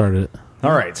 Hey, you started it.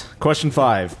 All right, question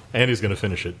 5. And he's going to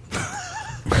finish it.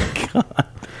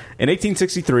 In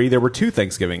 1863, there were 2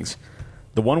 Thanksgivings.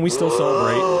 The one we still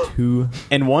celebrate. 2.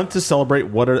 And one to celebrate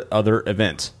what other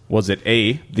event? Was it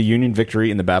A, the Union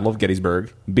victory in the Battle of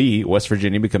Gettysburg, B, West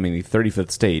Virginia becoming the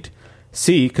 35th state,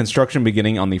 C, construction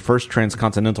beginning on the first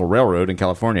transcontinental railroad in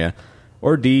California,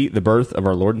 or D, the birth of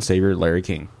our Lord and Savior Larry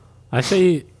King? I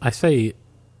say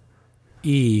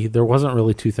E, there wasn't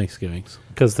really 2 Thanksgivings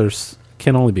because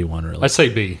can only be one, really. I say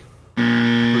B.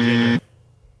 Virginia.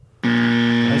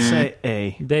 I say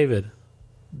A. David.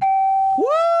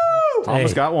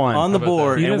 Thomas got one. On the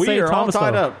board. You And didn't we say are Thomas, all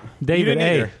tied though. up. David you A.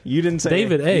 didn't You didn't say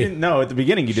David A. No, at the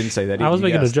beginning you didn't say that. I was You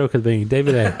making a guessed. joke at the beginning.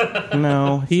 David A.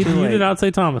 No, you too late. did not say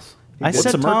Thomas. I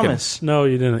said Thomas. No,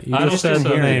 you didn't. You I just don't said think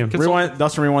the so. name.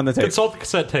 Dustin, rewind the tape. Consult the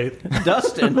cassette tape.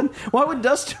 Dustin? Why would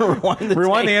Dustin rewind the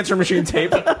Rewind tape? the answer machine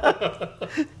tape.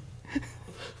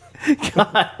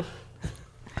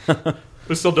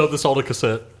 We still done this all to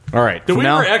cassette. All right. Did from we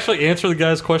now, ever actually answer the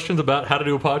guy's questions about how to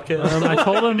do a podcast? I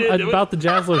told him about the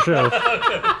Jazzler show.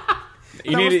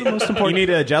 you need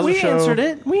a Jazzler We show. answered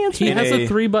it. We answered He it. has a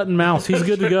 3-button mouse. He's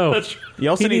good to go. You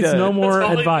also He need needs a, no more That's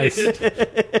all he advice.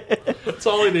 needed. That's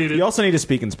all he needed. You also need a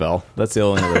speak and spell. That's the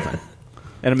only other thing.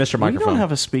 And a Mr. We Microphone. don't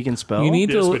have a speak and spell. You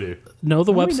need Yes, we to do. know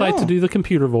the No, we website to don't. do the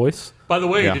computer voice. By the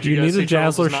way, Yeah. did you You guys need a see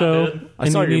Charles Jazzler is not show, dead? I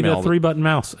and saw you your need a email. 3-button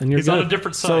mouse, and you're He's on a good.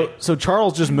 different site. So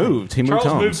Charles just moved. He moved Charles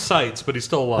home. moved sites, but he's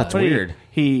still alive. That's weird.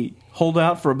 He hold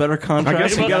out for a better contract. I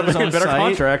guess he got That is a on better site.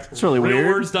 contract. It's really weird.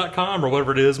 Realwords.com or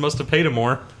whatever it is must have paid him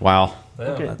more. Wow. Yeah.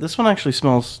 Okay, this one actually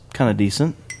smells kind of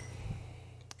decent.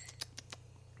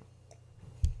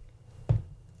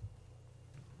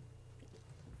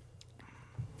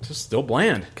 Just still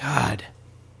bland. God.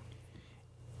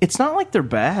 It's not like they're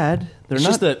bad. They're It's not.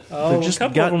 just that- they're a just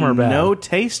couple got of them are bad. no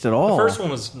taste at all. The first one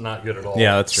was not good at all.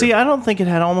 Yeah, that's true. See, I don't think it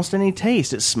had almost any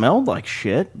taste. It smelled like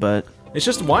shit, but It's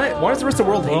just why does the rest of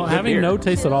the world hate Well, good having beer? no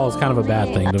taste at all is kind of a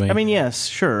bad thing to me. I mean, yes,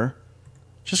 sure.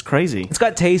 Just crazy. It's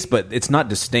got taste, but it's not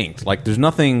distinct. Like there's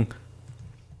nothing.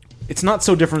 It's not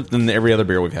so different than every other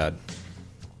beer we've had.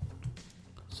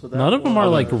 So that none of them are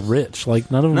was- like rich.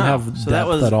 Like none of them No. have So that depth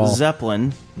was at all.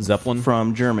 Zeppelin Zeppelin.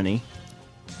 from Germany.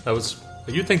 That was.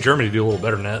 You'd think Germany would do a little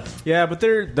better than that. Yeah, but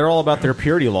they're all about their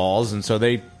purity laws, and so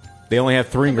they only have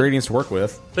 3 ingredients to work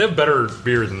with. They have better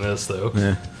beer than this, though.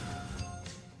 Yeah.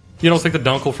 You don't think the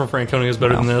Dunkel from Franconia is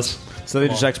better No. than this? So they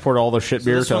just export all their shit So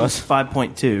beer this to one's us.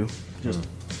 5.2. Just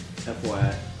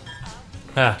FYI.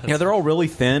 Ah, Yeah, they're all really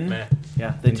thin meh.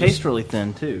 Yeah, they And taste just- really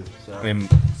thin too. So. and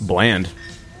bland.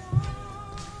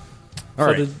 All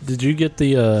So right. did you get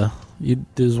the?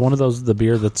 Is one of those the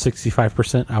beer that's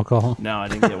 65% alcohol? No, I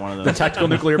didn't get one of those. The tactical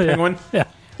nuclear penguin. Yeah.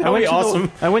 That would be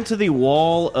awesome. I went to the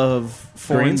wall of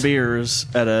foreign Greens? beers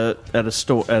at a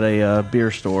store at a beer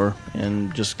store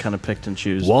and just kind of picked and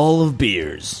choose. Wall of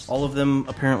beers. All of them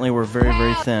apparently were very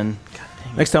very thin.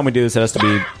 Next time we do this, it has to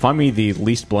be find me the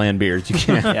least bland beers you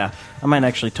can. Yeah, I might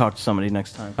actually talk to somebody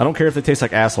next time. I don't care if they taste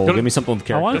like asshole. Give me something with I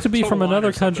character. want it to be from Total another wine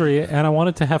or something. country, and I want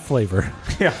it to have flavor.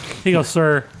 Yeah. He goes,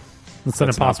 sir, it's an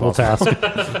That's not impossible possible.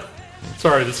 task.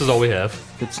 Sorry, this is all we have.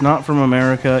 If it's not from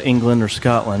America, England, or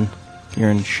Scotland, you're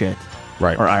in shit.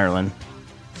 Right. Or Ireland.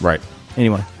 Right.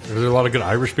 Anyway, Are there a lot of good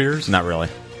Irish beers? Not really.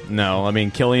 No, I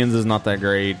mean Killian's is not that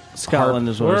great. Scotland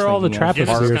is what I was Where are all the thinking of.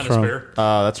 Trappist Guinness is beers kind of from?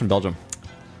 spare. That's from Belgium.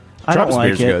 I don't Trappist like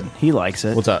beer's it. good. He likes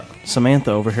it. What's up?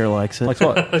 Samantha over here likes it. Like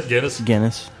what? Guinness.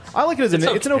 Guinness. I like it as It's an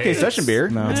okay okay. session beer.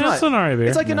 No. It's Yeah, not. it's an alright beer.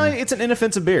 It's like it's an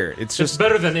inoffensive beer. It's It's just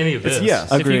better than any of this.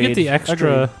 yes. If you get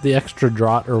Agreed. the extra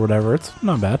draught or whatever, it's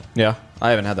not bad. Yeah, I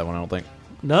haven't had that one. I don't think.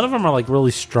 None of them are like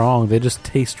really strong. They just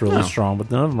taste really No. strong, but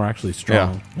none of them are actually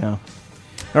strong. Yeah.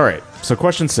 All right. So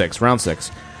question 6, round 6.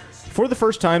 For the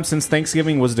first time since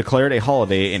Thanksgiving was declared a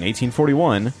holiday in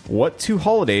 1841, what 2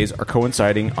 holidays are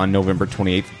coinciding on November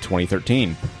 28th,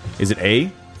 2013? Is it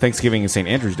A, Thanksgiving and St.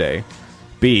 Andrew's Day,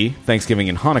 B, Thanksgiving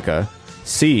and Hanukkah,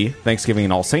 C, Thanksgiving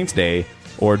and All Saints Day,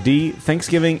 or D,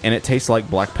 Thanksgiving and It Tastes Like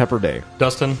Black Pepper Day?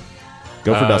 Dustin.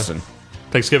 Go for Dustin.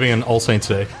 Thanksgiving and All Saints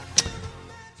Day.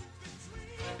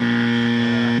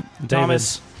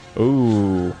 Thomas.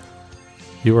 Ooh.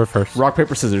 You were first. Rock,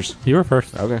 paper, scissors. You were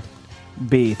first. Okay.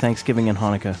 B, Thanksgiving and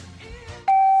Hanukkah.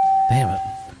 Damn it.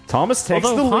 Thomas takes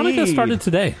Although the Hanukkah lead. started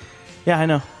today. Yeah, I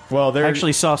know. Well, I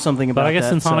actually saw something about But I guess that.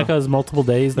 since Hanukkah is multiple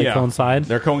days, they Yeah. coincide.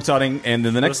 They're coinciding, and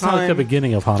then the But next it's not like the time...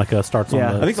 beginning of Hanukkah starts Yeah.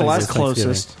 on the I think the same last day as Thanksgiving.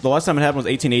 closest. The last time it happened was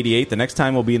 1888. The next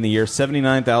time will be in the year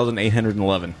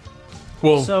 79,811.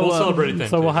 We'll So, celebrate it then.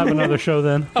 So we'll have another show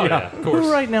then. Oh, yeah, of course.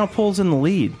 Who right now pulls in the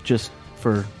lead? Just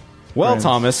for Well, friends?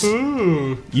 Thomas,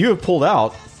 you have pulled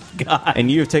out,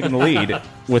 and you have taken the lead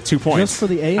with 2 points. Just for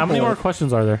the A. How many hole. more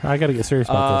questions are there? I got to get serious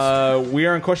about We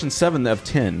are in question 7 of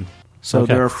 10. So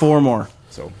Okay. there are 4 more.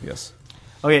 So, yes.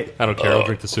 Okay. I don't care. I'll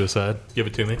drink the suicide. Give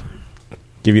it to me.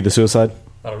 Give you the suicide?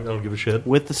 I don't give a shit.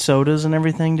 With the sodas and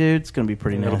everything, dude, it's going to be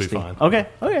pretty nasty. It'll be fine. Okay.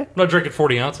 I'm not drinking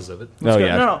 40 ounces of it. No,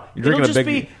 yeah. No. You're drinking it'll a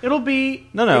big... It'll be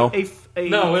No. a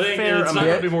No, it ain't. fair It's not amount.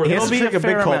 going to be more than It'll be a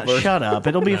fair amount. version. Shut up.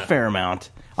 It'll be a fair amount.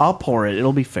 I'll pour it.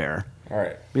 It'll be fair. All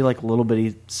right. Be like little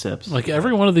bitty sips. Like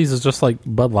every one of these is just like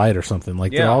Bud Light or something.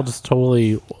 Like they're all just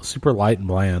totally super light and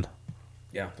bland.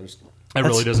 Yeah, it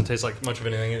really doesn't taste like much of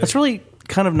anything. That's really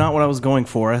kind of not what I was going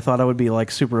for. I thought I would be like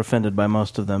super offended by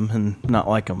most of them and not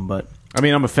like them, but I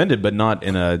mean, I'm offended, but not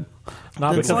in a...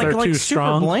 Not because they're too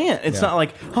strong. Super bland. It's not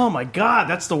like, oh my god,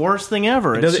 that's the worst thing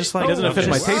ever. It's just like it doesn't offend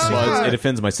my taste buds. It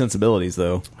offends my sensibilities,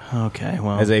 though. Okay,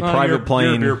 well, as a private you're a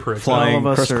plane beer prick. flying, All of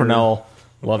us Chris are- Cornell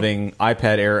loving,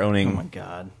 iPad Air owning. Oh my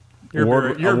god. You're a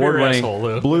beer award-winning, asshole,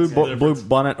 though. Blue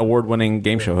Bonnet award-winning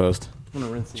game show host. I'm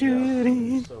gonna rinse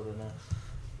Judy.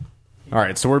 All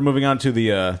right, so we're moving on to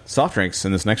the soft drinks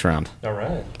in this next round. All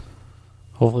right.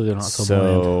 Hopefully they're not so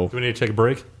bland. Do we need to take a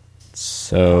break?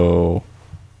 So...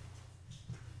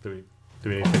 Do we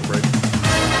need to take a break?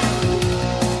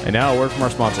 And now a word from our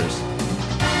sponsors.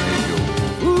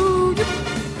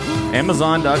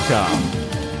 Amazon.com.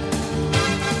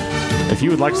 If you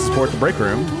would like to support the Break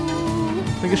Room,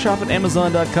 make a shop at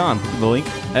Amazon.com. The link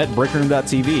at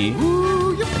breakroom.tv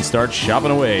and start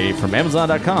shopping away from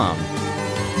Amazon.com.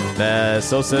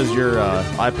 So says your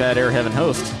iPad Air Heaven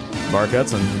host, Mark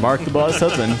Hudson. Mark the Boss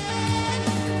Hudson,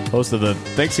 host of the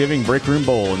Thanksgiving Break Room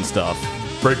Bowl and stuff.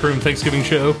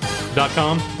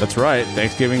 BreakroomThanksgivingShow.com. That's right,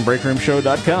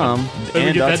 ThanksgivingBreakroomShow.com. If we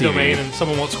get that domain and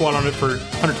someone won't squat on it for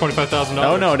 $125,000.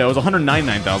 Oh, no, it was $199,000 Oh,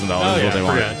 is yeah, what they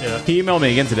wanted. yeah. He emailed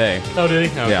me again today. Oh, did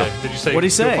he? Okay. Yeah. Did you say, What'd he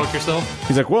say? Go fuck yourself?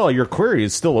 He's like, well, your query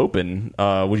is still open.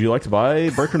 Would you like to buy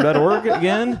breakroom.org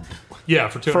again? Yeah,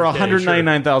 for $200K, For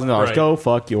 $199,000. sure. Right. Go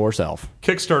fuck yourself.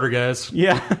 Kickstarter, guys.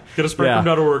 Yeah. Get us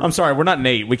breakroom.org. I'm sorry, we're not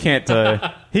Nate. We can't.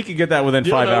 He could get that within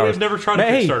 5 no, hours. we've never tried a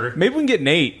Hey, Kickstarter. maybe we can get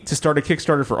Nate to start a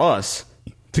Kickstarter for us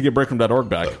to get breakroom.org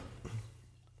back.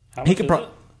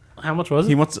 How much was it?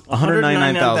 He wants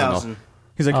 $199,000.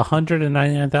 He's like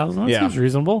 $199,000. That seems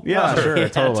reasonable. Yeah, sure,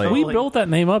 totally. We built that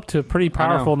name up to a pretty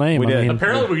powerful name. We did. I mean,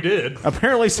 Apparently we did.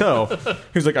 Apparently so. He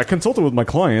was like, I consulted with my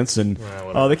clients, and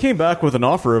they came back with an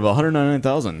offer of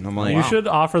 $199,000. I'm like, you should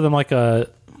offer them like a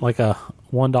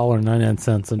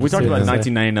 $1.99. We talked about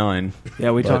 $19.99.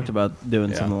 Yeah, we talked about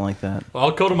doing something like that. Well,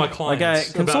 I'll go to my clients. Like I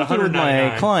consulted with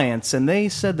my clients, and they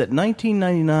said that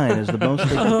 $19.99 is the most.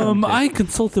 They can I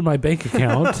consulted my bank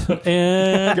account,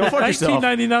 and Go fuck yourself.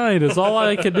 $19.99 is all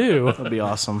I could do. That'd be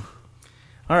awesome.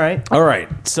 All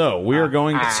right. So we are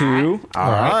going to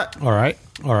All right.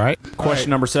 question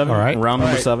number 7. All right. Round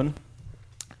number 7.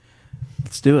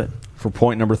 Let's do it. For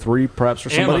point number 3, perhaps for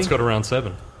And somebody. let's go to round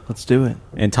 7. Let's do it.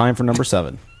 And time for number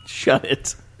 7. Shut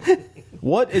it.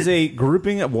 What is a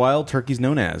grouping of wild turkeys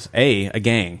known as? A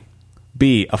gang.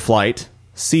 B, a flight.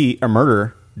 C, a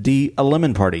murder. D, a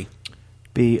lemon party.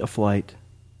 B, a flight.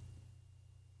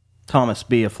 Thomas,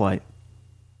 B, a flight.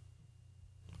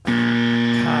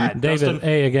 God, David, Dustin?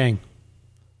 A gang.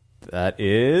 That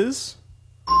is...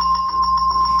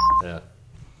 Yeah.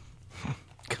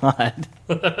 God.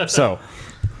 So,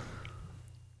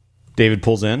 David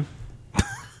pulls in.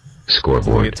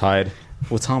 Scoreboard. We get tied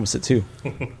with Thomas at 2.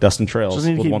 Dustin trails Just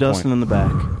need to with keep 1 Dustin point. in the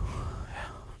back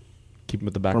Keep him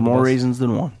at the back for of the more bus. reasons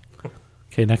than one.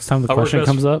 Okay, next time the I work question best-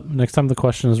 comes up, next time the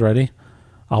question is ready,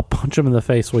 I'll punch him in the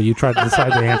face while you try to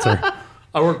decide the answer.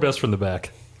 I work best from the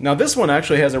back. Now, this one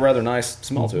actually has a rather nice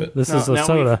smell to it. This is a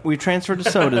soda. We transferred to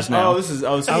sodas now. this is...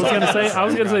 I was gonna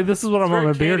say this is what I want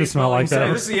my beer to smell like.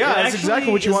 That. This is- yeah, that's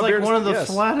exactly what you want It's beer like to- one of the yes.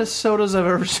 flattest sodas I've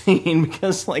ever seen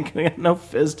because like it got no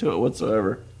fizz to it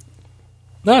whatsoever.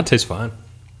 No, it tastes fine.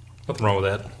 Nothing wrong with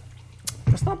that.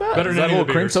 That's not bad. Better Is than that a any little of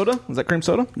the cream beers. soda? Is that cream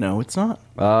soda? No, it's not.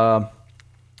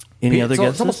 Any other It's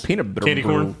guesses? almost peanut butter. Candy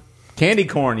corn? Candy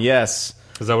corn, yes.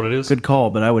 Is that what it is? Good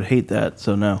call, but I would hate that,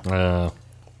 so no.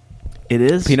 It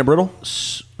is Peanut brittle?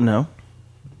 No.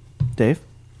 Dave?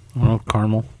 Oh,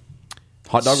 caramel.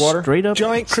 Hot dog water? Straight up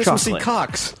Giant Christmassy chocolate.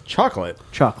 cocks. Chocolate.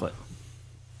 Chocolate.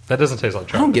 That doesn't taste like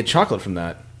I don't chocolate. get chocolate from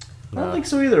that. I don't think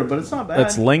so either, but it's not bad.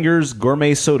 That's Langer's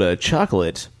Gourmet Soda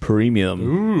Chocolate Premium.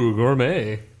 Ooh,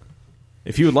 gourmet.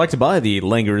 If you would like to buy the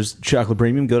Langer's Chocolate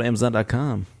Premium, go to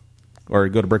Amazon.com. Or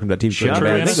go to breakroom.tv. Shot Go to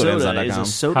red soda is a Amazon.com.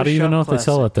 soda How do you even shot know if they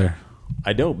sell classic. it there?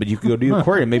 I don't, but you can go do your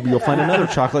query and maybe you'll find another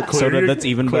chocolate soda that's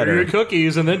even Clear better. your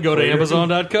cookies and then go to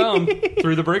Amazon.com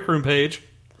through the break room page.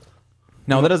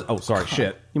 No, that does... Oh, sorry,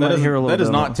 shit. You might hear a little that does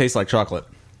bit not of- taste like chocolate.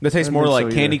 That tastes I more think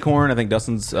like so candy either. corn. I think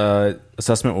Dustin's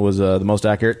assessment was the most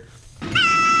accurate.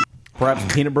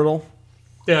 Perhaps peanut brittle.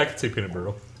 Yeah, I can see peanut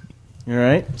brittle. All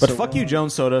right. But fuck you,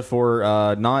 Jones Soda,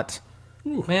 for not...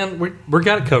 Ooh, man, we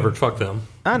got it covered. Fuck them.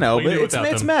 I know, What do you but do it's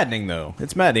without them? maddening though.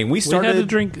 It's maddening. We We started. had to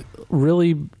drink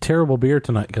really terrible beer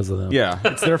tonight because of them. Yeah,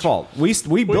 it's their fault. We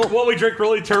built. Well, we drink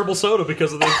really terrible soda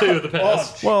because of them too in the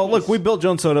past. Well, look, we built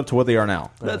Jones Soda up to what they are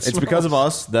now. It's because of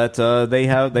us that they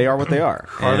are what they are.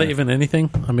 Are they even anything?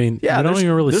 I mean, Yeah, I don't there's-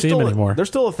 even really there's see them still- anymore. They're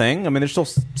still a thing. I mean, they're still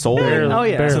sold Barely. in Oh,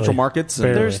 yeah. central markets.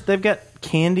 And They've got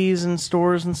candies in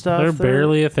stores and stuff. They're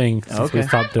barely a thing since we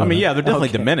stopped doing I mean, it. yeah, they're definitely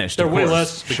Okay. diminished. They're of way course.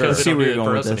 less because See they don't where do you're it going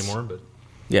for with us this. anymore. But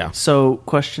Yeah. So,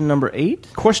 question number 8.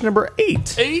 Question number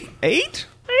 8. 8?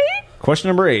 Question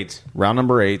number 8. Round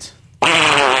number 8.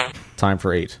 Time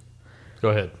for 8. go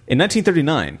ahead. In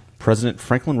 1939, President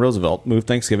Franklin Roosevelt moved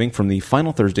Thanksgiving from the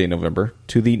final Thursday in November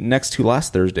to the next to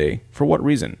last Thursday. For what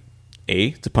reason?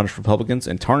 A. To punish Republicans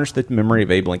and tarnish the memory of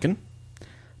Abe Lincoln.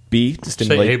 B. To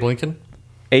stimulate Say Abe Lincoln.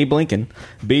 Abe Lincoln.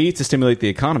 B. To stimulate the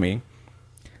economy.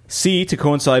 C. To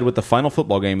coincide with the final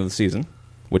football game of the season,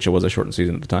 which it was a shortened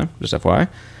season at the time, just FYI.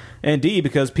 And D.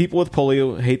 Because people with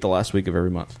polio hate the last week of every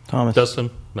month. Thomas.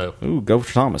 Dustin. No. Ooh, go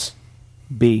for Thomas.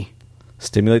 B.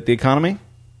 Stimulate the economy.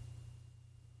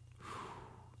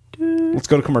 Let's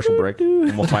go to commercial break,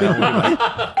 and we'll find out. What we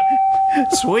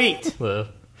got. Sweet.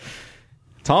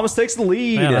 Thomas takes the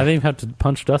lead. Man, I didn't even have to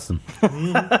punch Dustin.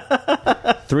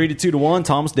 3 to 2 to 1.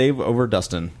 Thomas Dave over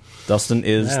Dustin. Dustin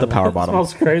is Man, the power that bottom.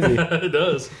 smells crazy. It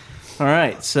does. All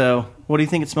right. So, what do you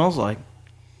think it smells like?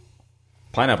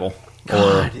 Pineapple.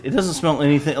 God, it doesn't smell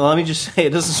anything. Let me just say,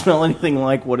 it doesn't smell anything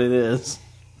like what it is.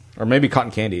 Or maybe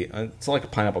cotton candy. It's like a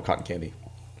pineapple cotton candy.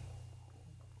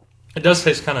 It does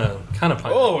taste kind of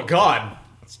pineapple. Oh God!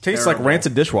 It tastes like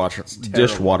rancid dishwater.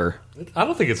 I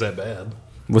don't think it's that bad.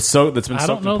 With soap that's been I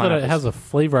soaked don't know in that it pineapples. has a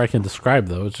flavor I can describe,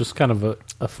 though. It's just kind of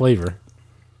a flavor.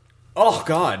 Oh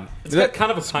God! It's got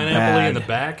kind of a pineapple in the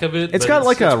back of it. It's but got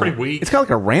like it's a pretty weak. It's got like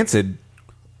a rancid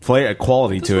flavor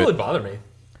quality It doesn't to really it. bother me.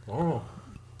 Oh.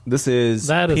 This is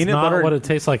That is peanut not butter. what it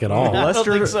tastes like at all. I don't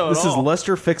think so at This is all.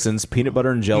 Lester Fixin's peanut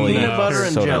butter and jelly. Peanut butter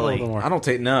and soda. jelly. I don't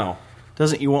take no.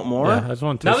 Doesn't you want more? Yeah, I just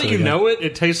want to Now taste that it you again. know it,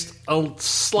 it tastes a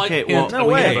slight Okay, well, hint no of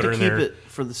way. peanut We have butter to in keep there. it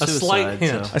for the A slight suicide,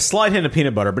 hint. so. A slight hint of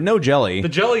peanut butter, but no jelly. The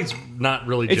jelly's not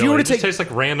really jelly. If you were to it just take- tastes like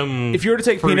random. If you were to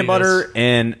take peanut fruitiness. butter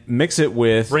and mix it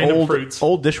with Random fruits.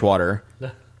 old dishwater,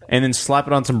 and then slap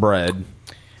it on some bread,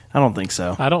 I don't think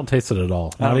so. I don't taste it at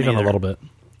all. I Not don't even either. a little bit.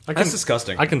 I that's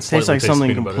disgusting. I can Tastes slightly like something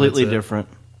peanut butter, completely that's it. different.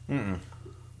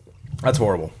 That's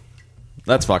horrible.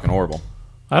 That's fucking horrible.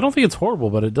 I don't think it's horrible,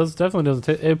 but it definitely doesn't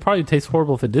taste. It probably tastes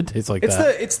horrible if it did taste like It's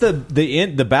that. it's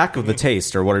the back of the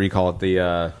taste or whatever you call it.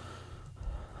 The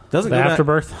doesn't The go down-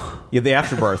 afterbirth? Yeah, the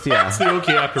afterbirth. Yeah, It's the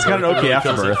okay afterbirth. It's got an that okay really kills it.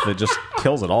 afterbirth that just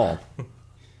kills it all.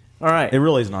 All right. It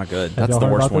really is not good. Have That's y'all the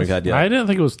heard worst about one we've this? had yet. I didn't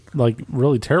think it was like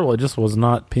really terrible. It just was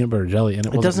not peanut butter jelly, and it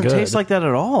It wasn't doesn't good. taste like that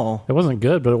at all. It wasn't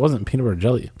good, but it wasn't peanut butter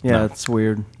jelly. Yeah, No. it's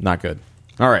weird. Not good.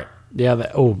 All right. Yeah.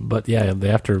 But yeah, the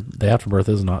afterbirth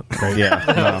is not great. Yeah.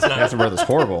 No, the afterbirth is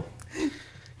horrible.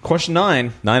 Question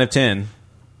 9 of 10.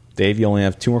 Dave, you only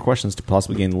have 2 more questions to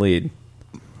possibly gain the lead.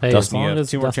 Hey, as Dustin, you long have as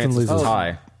 2 more Dustin chances to loses.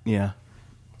 tie. Yeah.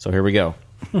 So here we go.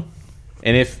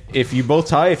 And if you both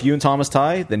tie, if you and Thomas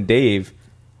tie, then Dave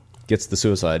gets the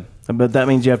suicide. But that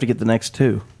means you have to get the next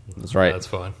 2. That's right. That's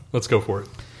fine. Let's go for it.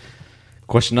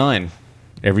 Question 9.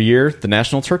 Every year, the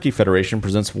National Turkey Federation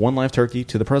presents one live turkey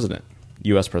to the president,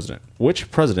 U.S. president. Which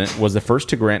president was the first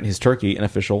to grant his turkey an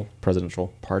official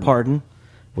presidential pardon? Pardon?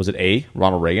 Was it A,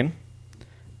 Ronald Reagan,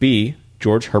 B,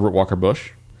 George Herbert Walker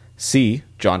Bush, C,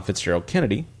 John Fitzgerald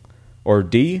Kennedy, or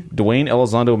D, Dwayne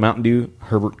Elizondo Mountain Dew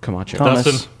Herbert Camacho? Thomas.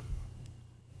 Dustin.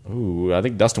 Ooh, I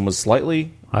think Dustin was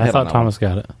slightly I ahead on thought that Thomas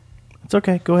got it. It's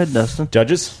okay. Go ahead, Dustin. one.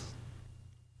 Judges?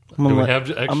 I'm gonna Do we let, have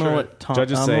extra- I'm gonna let Tom,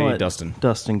 Judges I'm say gonna let Dustin.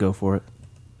 Dustin go for it.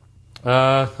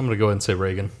 I'm going to go ahead and say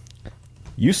Reagan.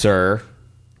 You, sir,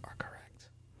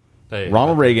 Hey,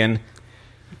 Ronald Reagan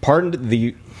pardoned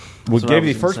the what I gave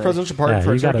was the gonna first say. presidential pardon Yeah,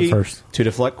 for a you got it turkey first. to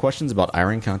deflect questions about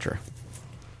Iran-Contra.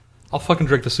 I'll fucking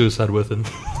drink the suicide with him.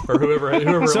 Or whoever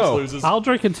else So, loses. I'll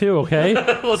drink it too, okay?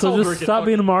 Let's So all just drink it. stop Fuck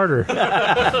being a martyr.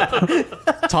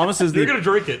 Thomas is You're the going to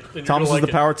drink it. and you're Thomas gonna is like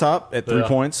the power top at 3 Yeah.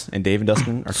 points, and Dave and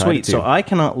Dustin are tied Sweet. at 2. So I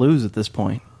cannot lose at this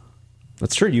point.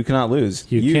 That's true. You cannot lose.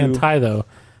 You can't tie though,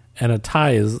 and a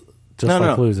tie is just no,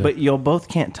 like no, losing. but you'll both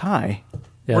can't tie.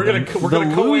 Yeah, We're then- going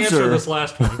to co-answer loser- this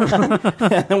last one.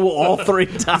 and we'll all 3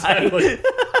 tie.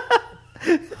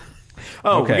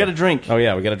 Oh, Okay. we got a drink. Oh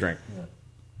yeah, we got a drink.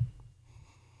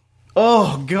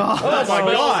 Oh God! Oh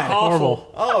my god!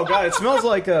 Awful. Oh god! It smells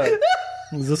like a.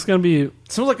 is this gonna be? It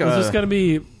smells like Is this a gonna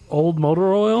be old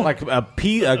motor oil? like a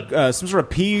pea, some sort of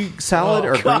pea salad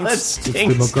or God, that greens. It's the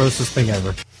stinks. most grossest thing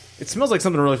ever. It smells like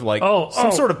something really like Oh, some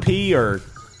oh. sort of pea or.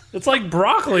 It's like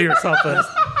broccoli or something.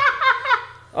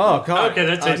 Oh god. Okay,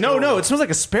 that tastes no, it smells like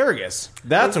asparagus.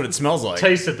 That's what it smells like.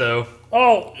 Taste it though.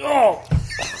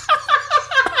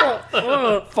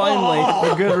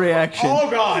 Finally, a good reaction. Oh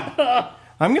god.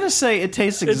 I'm gonna say it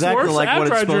tastes exactly worse like what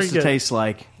after it's I supposed drink to it. taste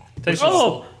like. Tastes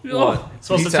Oh, what? It's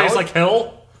supposed to Pea taste salad? like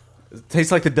hell. It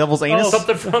tastes like the devil's anus.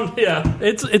 Something from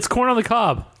it's corn on the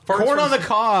cob. Corn on the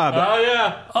cob. Oh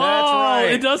yeah. That's right.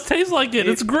 It does taste like it.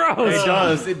 It's gross.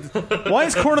 It does. Why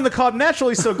is corn on the cob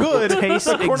naturally so good? Tastes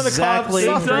But corn exactly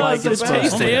on the cob like sucks. it's It supposed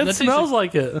tastes to. it. That It smells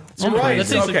like it. You're right. That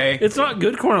tastes Okay. It's not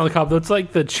good corn on the cob. Though. It's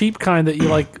like the cheap kind that you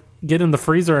like get in the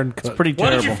freezer and cook. It's pretty Why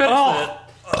terrible. did you finish that?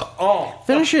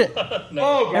 Finish it.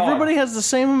 Oh, God. Everybody has the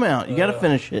same amount. You got to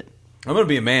finish it. I'm going to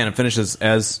be a man and finish this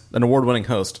as an award-winning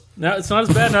host. Now it's not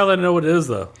as bad now that I know what it is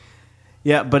though.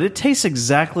 Yeah, but it tastes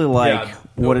exactly like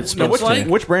what it's supposed to.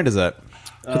 Which brand is that?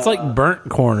 It's like burnt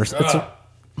corn or something.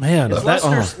 Man,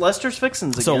 Lester's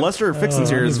Fixins again. So Lester Fixins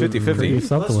here is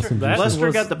 50-50.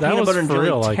 Lester got the peanut butter and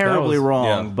jelly terribly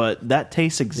wrong, but that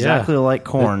tastes exactly like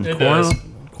corn.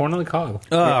 Corn on the cob.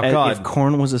 Oh, God. If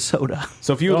corn was a soda.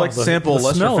 So if you would like to sample the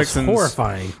Lester smell is Fixins'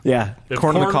 horrifying. Yeah.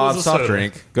 corn on the cob was a soft soda.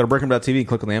 drink, go to breakroom.tv,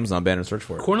 click on the Amazon banner and search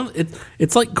for it. Corn.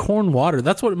 It's like corn water.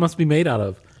 That's what it must be made out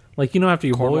of. Like, you know, after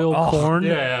you boil corn,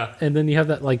 yeah. and then you have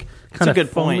that like kind a of good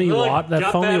foamy, point. Like, that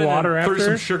got foamy that and water then after. threw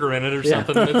some sugar in it or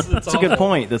something. It's That's a good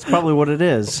point. That's probably what it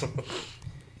is.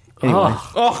 Anyway.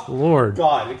 Oh, Lord.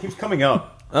 God, it keeps coming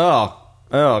up. Oh,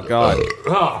 God.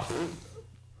 Oh.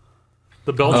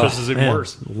 The Belchers is even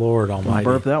worse. Lord Almighty.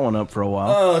 Burp that one up for a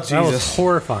while. Oh, Jesus. That was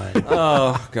horrifying.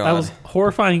 Oh, God. That was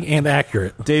horrifying and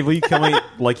accurate. Dave, will you kill me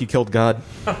like you killed God?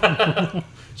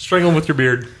 Strangle him with your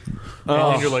beard.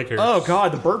 And your leg hair. Oh,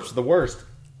 God, the burps are the worst.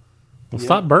 Well,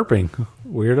 stop burping,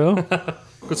 weirdo.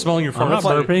 Quit smelling your I'm not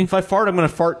farts. burping. If I fart, I'm going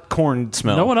to fart corn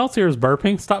smell. No one else here is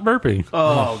burping. Stop burping.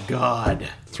 Oh, God.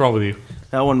 What's wrong with you?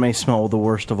 That one may smell the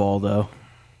worst of all, though.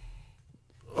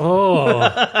 Oh.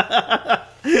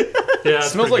 Yeah, It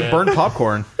smells like burned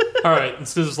popcorn. All right,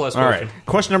 let's do this last All question. right,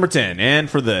 question number 10. And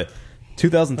for the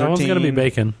 2013 That one's going to be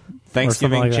bacon.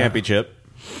 Thanksgiving Or something like that. Championship.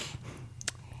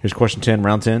 Here's question 10,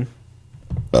 round 10.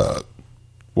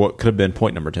 What could have been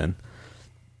point number 10?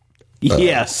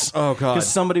 Yes. Oh, God. Because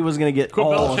somebody was going to get Quit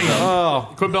all of belching.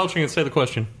 them. Quit belching and say the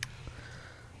question.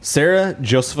 Sarah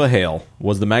Josepha Hale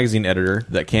was the magazine editor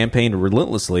that campaigned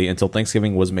relentlessly until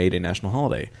Thanksgiving was made a national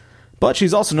holiday. But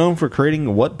she's also known for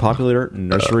creating what popular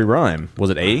nursery rhyme? Was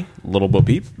it A, Little Bo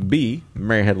Peep, B,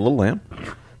 Mary Had a Little Lamb,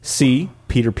 C,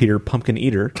 Peter Peter Pumpkin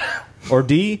Eater, or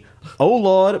D, Oh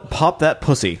Lord, Pop That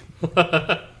Pussy?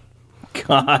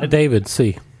 God. David,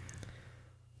 C.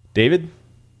 David?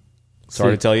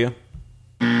 Sorry C. to tell you.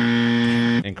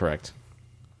 Incorrect.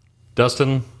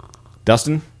 Dustin?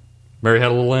 Mary Had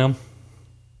a Little Lamb?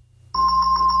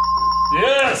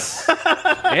 Yes!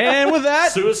 And with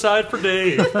that, suicide for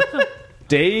Dave.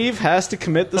 Dave has to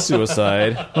commit the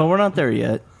suicide. Well, we're not there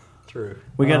yet. True.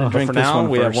 We got to drink for this now, one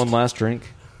we first. have one last drink.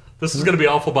 This is going to be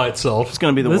awful by itself. It's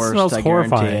going to be the This worst, smells I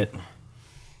horrifying. guarantee it.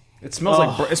 It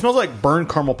smells like burned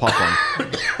caramel popcorn.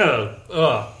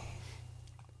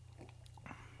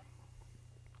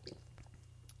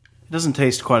 It doesn't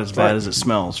taste quite as bad as it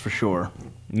smells, for sure.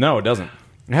 No, it doesn't.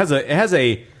 It has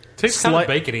a Tastes kind of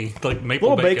bacony, like maple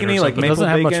little bacon bacony, or like something. maple Doesn't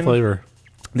have bacon. much flavor.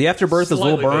 The afterbirth is a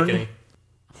little Slightly burned.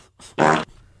 bacony.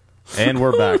 And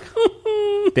we're back.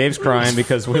 Dave's crying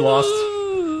because we lost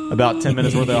about 10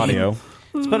 minutes worth of audio.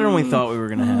 It's better than we thought we were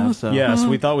going to have. So Yes,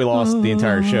 we thought we lost the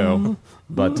entire show,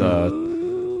 but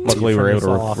luckily we were able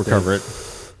to recover it.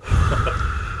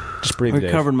 Just breathe, we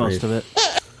Dave. covered most Breathe. of it.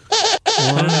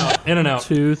 In and out.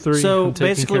 2, 3. So I'm taking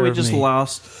basically, care we of just me.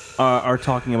 are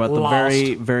talking about the Lost.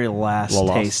 very, very last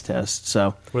Lost. taste test.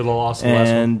 So We lost the last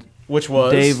one. and Which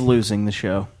was Dave losing the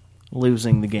show,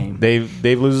 losing the game. Dave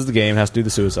loses the game, has to do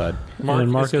the suicide.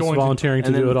 And Mark is volunteering to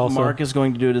And then do it also. Mark is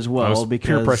going to do it as I well was because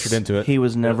peer pressured into it. he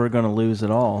was never going to lose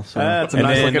at all. So That's a And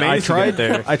nice then looking I ace you got tried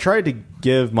there. I tried to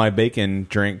give my bacon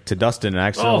drink to Dustin and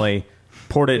accidentally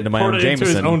poured it into my Poured own it into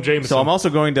his Jameson. own Jameson. So I'm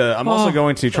also going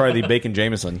to try the bacon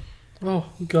Jameson. Oh,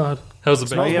 God. How's the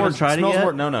you bacon? haven't tried it smells yet?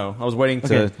 More, no. I was waiting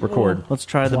to Okay. record. Let's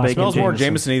try the Wow. bacon. Smells more Jameson.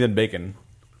 Jameson-y than bacon.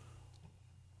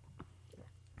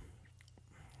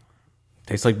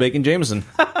 Tastes like bacon Jameson.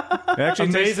 It actually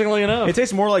Amazingly enough. It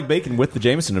tastes more like bacon with the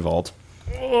Jameson involved.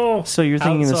 Oh. So you're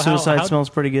thinking the suicide how- smells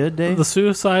pretty good, Dave? The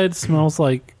suicide smells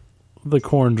like the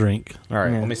corn drink. All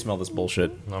right, Yeah. let me smell this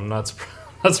bullshit. I'm not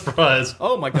surprised.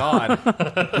 Oh my god.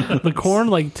 The corn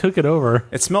like took it over.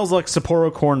 It smells like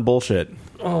Sapporo corn bullshit.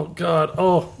 Oh, God.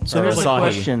 Oh. So here's the Asahi.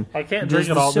 question: I can't Does drink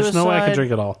it the all. There's no way I can suicide-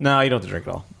 drink it all. No, you don't have to drink it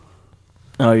all.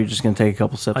 Oh, you're just going to take a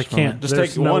couple sips. I from can't. it? Just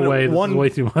There's take no one way. This is one way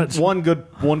too much. One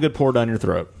good pour down your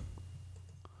throat.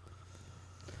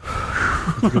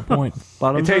 Good point.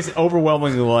 It tastes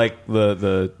overwhelmingly like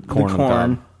the corn.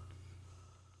 On top.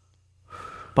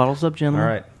 Bottles up, gentlemen. All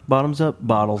right. Bottoms up,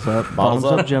 bottles up. Bottoms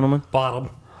up, gentlemen. Bottom.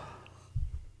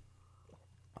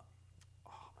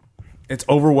 It's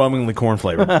overwhelmingly corn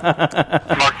flavored.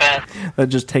 That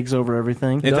just takes over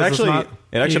everything. It actually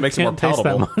makes it more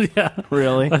palatable. Yeah,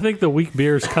 really. I think the weak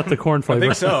beers cut the corn flavor. I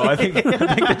think so. I think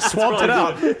they swapped it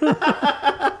out.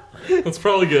 That's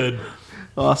probably good.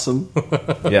 Awesome.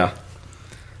 Yeah.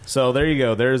 So there you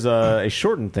go. There's a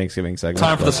shortened Thanksgiving segment.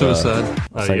 Time for the suicide.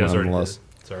 Segment You guys already nonetheless.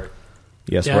 did. Sorry.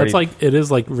 Yes, yeah, ready? it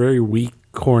is like very weak,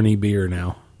 corny beer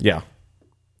now. Yeah.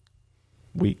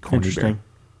 Weak, corny Interesting. beer.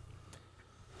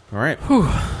 All right.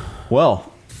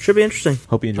 Well, should be interesting.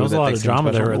 Hope you enjoyed That was a lot of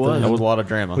drama there. That was a lot of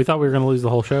drama. We thought we were going to lose the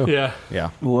whole show. Yeah. Yeah.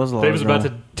 It was a lot Dave of was drama.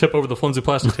 about to tip over the flimsy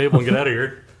plastic table and get out of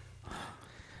here.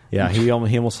 Yeah, he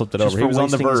almost flipped it Just over. He was for on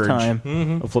the wasting his verge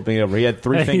time. of flipping it over. He had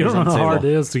three Hey, fingers you don't on know the how table. hard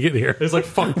it is to get here. He's like,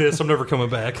 fuck this, I'm never coming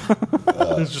back.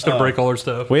 He's just going to break all our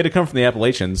stuff. We had to come from the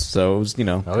Appalachians, so it was,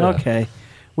 Okay.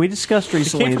 We discussed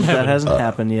recently from that heaven. hasn't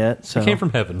happened yet. So He came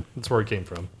from heaven. That's where he came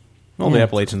from. Well, the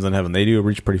Appalachians in heaven, they do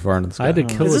reach pretty far into the sky. I had to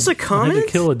kill. Is this a I had comment?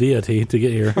 to kill a deity to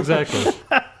get here. Exactly.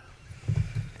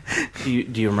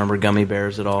 Do you remember gummy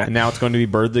bears at all? And now it's going to be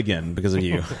birds again because of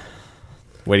you.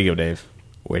 Way to go, Dave.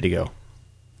 Way to go.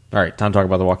 All right, time to talk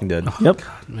about The Walking Dead. Yep.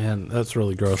 God, man, that's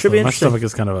really gross. Should be My interesting. stomach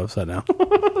is kind of upset now.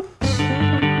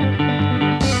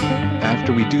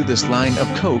 After we do this line of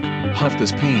coke, puff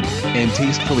this paint, and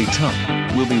tastefully tough,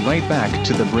 we'll be right back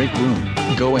to the break room.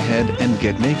 Go ahead and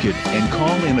get naked and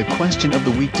call in a question of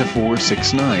the week to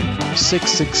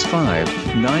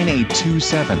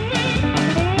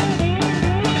 469-665-9827.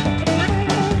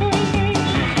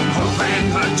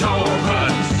 Open the door,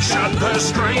 but shut the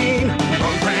screen.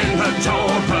 Open the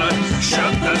door, but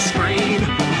shut the screen.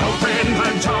 Open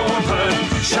the door, but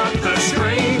shut the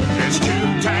screen. It's too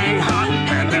dang hot,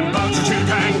 and them bugs are too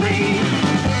dang mean.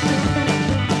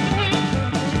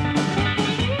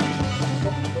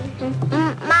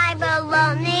 My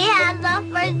baloney has a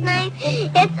first name.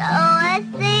 It's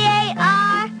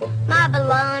O-S-C-A-R. My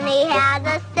baloney has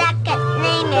a second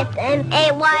name. It's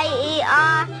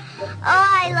M-A-Y-E-R. Oh,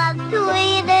 I love to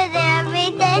eat it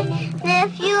every day.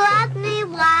 And if you ask me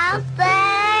why, I'll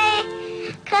say,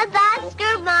 'cause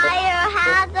Oscar Mayer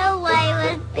has a way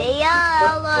with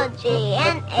B-O-L-O-G-N-A.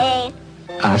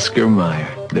 Oscar Mayer,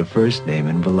 the first name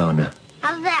in Bologna.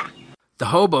 How's that? The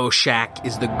Hobo Shack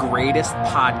is the greatest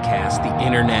podcast the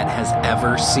internet has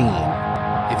ever seen.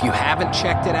 If you haven't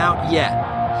checked it out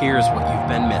yet, here's what you've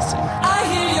been missing. I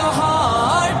hear your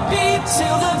heart beat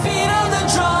till the beat of the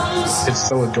drums. It's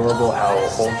so adorable how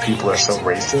old people are so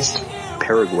racist.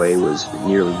 Paraguay was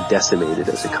nearly decimated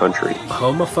as a country.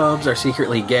 Homophobes are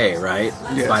secretly gay, right?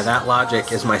 Yes. By that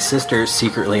logic, is my sister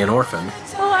secretly an orphan?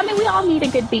 Well, I mean, we all need a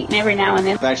good beating every now and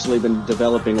then. I've actually been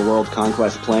developing a world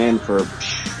conquest plan for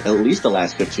at least the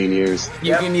last 15 years.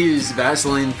 You can use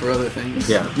Vaseline for other things.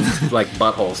 Yeah, like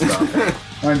butthole stuff.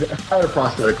 I had a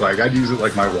prosthetic leg. I'd use it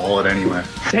like my wallet anyway.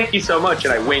 Thank you so much,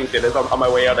 and I winked, and as on my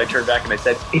way out, I turned back and I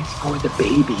said, "It's for the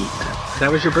baby."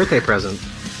 That was your birthday present.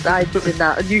 I did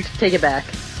not. You take it back.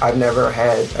 I've never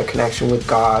had a connection with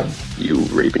God. You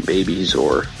raping babies,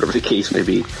 or whatever the case may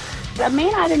be. A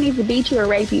man either needs to beat you or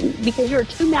rape you because you're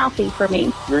too mouthy for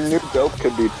me. Your new dope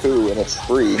could be poo, and it's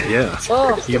free. Yeah.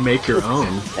 Oh. You make your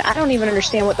own. I don't even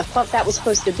understand what the fuck that was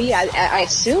supposed to be. I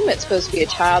assume it's supposed to be a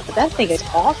child, but that thing is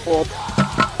awful.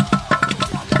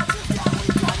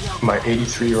 My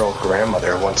 83-year-old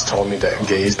grandmother once told me that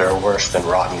gays are worse than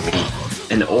rotten meat.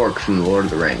 An orc from the Lord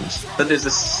of the Rings. But there's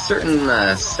a certain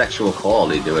sexual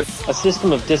quality to it. A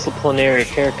system of disciplinary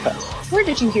haircuts. Where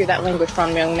did you hear that language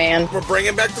from, young man? We're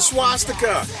bringing back the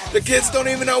swastika. The kids don't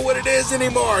even know what it is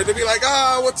anymore. They'll be like,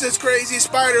 oh, what's this crazy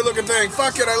spider-looking thing?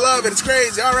 Fuck it, I love it. It's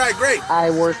crazy. All right, great.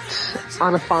 I worked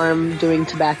on a farm doing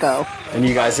tobacco. And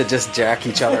you guys would just jack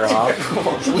each other off?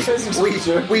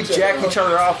 we jack each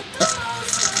other off.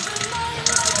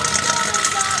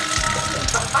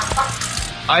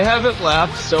 I haven't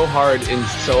laughed so hard in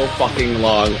so fucking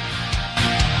long.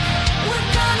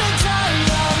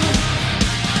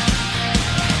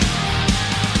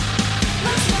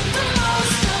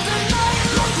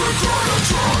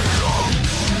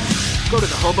 Go to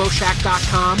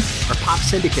thehoboshack.com or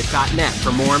popsyndicate.net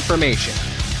for more information.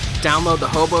 Download the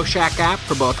Hobo Shack app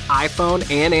for both iPhone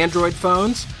and Android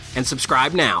phones and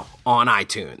subscribe now on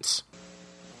iTunes.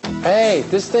 Hey,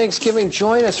 this Thanksgiving,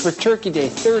 join us for Turkey Day.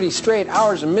 30 straight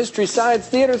hours of Mystery Science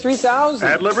Theater 3000.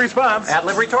 Ad-lib response.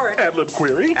 Ad-lib retort. Ad-lib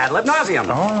query. Ad-lib nauseum.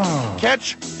 Oh.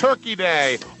 Catch Turkey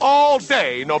Day all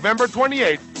day, November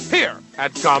 28th, here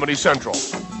at Comedy Central.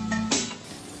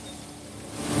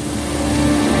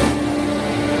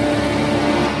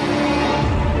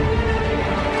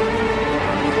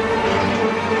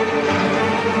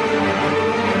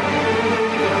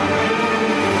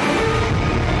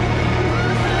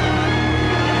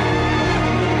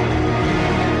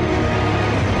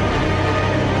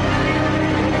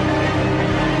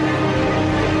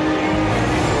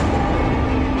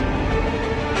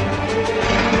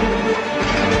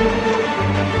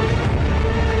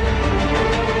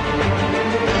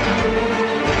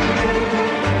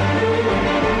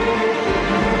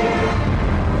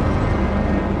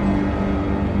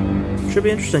 Should be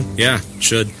interesting. Yeah,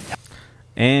 should.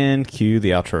 And cue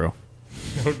the outro.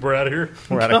 We're out of here.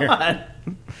 We're out of here. God.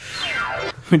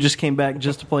 We just came back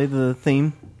just to play the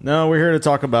theme. No, we're here to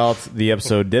talk about the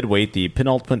episode Dead Weight, the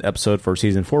penultimate episode for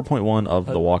season 4.1 of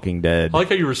The Walking Dead. I like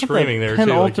how you were screaming there, too.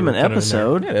 Penultimate like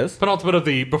episode? Yeah, it is. Penultimate of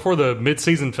the, before the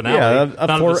mid-season finale. Yeah,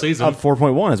 not of the season. Of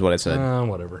 4.1 is what I said.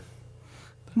 Whatever.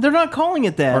 They're not calling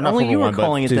it that. Or not Only you were 4.1,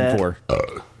 calling it season that. 4.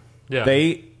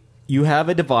 Yeah. You have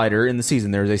a divider in the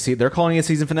season. They're calling it a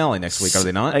season finale next week, are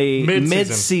they not? A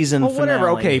mid-season well, whatever.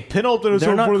 finale. Okay, penultimate.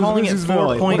 They're not calling it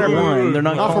 4.1. They're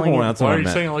not calling it. Why are you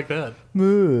saying it like that? I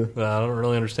don't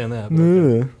really understand that.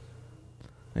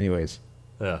 Anyways.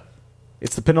 Yeah.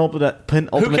 It's the penultimate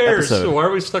Who cares? episode. Why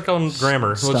are we stuck on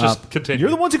grammar? Stop. Let's just continue. You're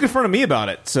the ones who confronted me about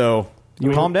it, so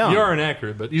calm down. You are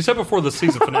inaccurate, but you said before the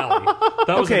season finale.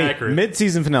 That was inaccurate.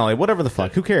 Mid-season finale, whatever the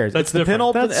fuck. Who cares? That's it's the different.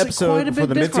 penultimate That's episode quite a bit for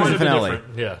the different. mid-season Quite a bit finale.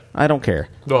 different, yeah. I don't care.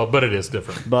 Well, but it is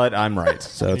different. But I'm right,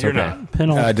 so it's You're okay. not.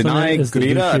 Penultimate Deny is the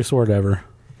Greta. douchiest word ever.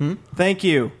 Thank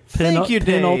you. Thank you,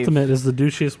 Dave. Penultimate is the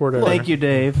douchiest word ever. Thank you,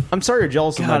 Dave. I'm sorry you're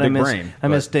jealous of my big brain. I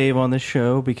miss Dave on this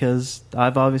show because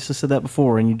I've obviously said that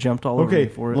before, and you jumped all over me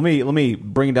for it. Let me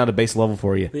bring it down to base level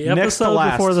for you. The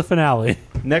episode before the finale.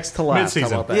 Next to last. Mid-season.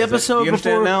 How about that? The episode Do you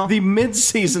understand before now? the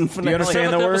mid-season finale. Do you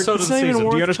understand the word? Episode of It's the not even season.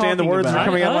 worth Do you understand the talking words that about. are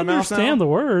coming out of I my mouth now? understand the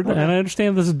word, and I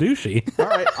understand this is douchey. All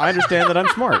right, I understand that I'm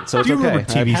smart, so it's Do you okay.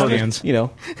 remember TV I have to, stands?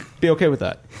 Be okay with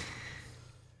that.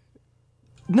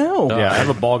 No. Yeah, I have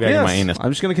a ball gag in Yes. my anus. I'm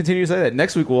just going to continue to say that.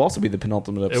 Next week will also be the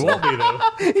penultimate It episode. won't be, though.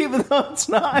 Even though it's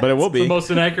not. But it will It's be. the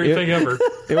most inaccurate thing ever.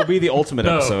 It will be the ultimate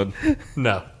No. episode.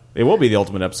 No. It will be the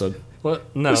ultimate episode.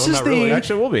 What? No, This is not the- really.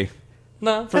 Actually, it will be.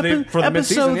 No. For the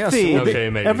mid-season, yes. three. It will be. Okay,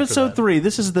 maybe. for Episode that. 3.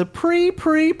 This is the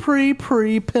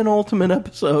pre-penultimate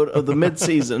episode of the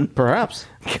mid-season. Perhaps.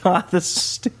 God, this is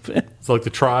stupid. It's like the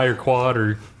tri or quad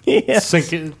or Yes.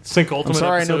 sync ultimate I'm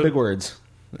sorry, episode. I know big words.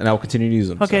 And I will continue to use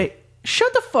them. Okay,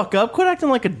 shut the fuck up. Quit acting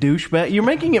like a douchebag. You're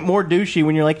making it more douchey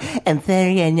when you're like, I'm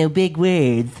sorry, I know big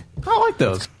words. I like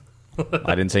those. So.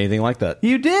 I didn't say anything like that.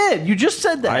 You did. You just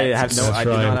said that. I have no. That's I do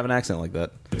right. not have an accent like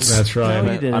that. That's right.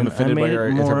 No, you didn't. I'm offended I by made your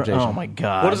it more, interpretation. Oh my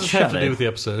god. What does this have Shut to do it. with the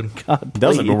episode? God, It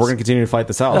doesn't, but please. we're going to continue to fight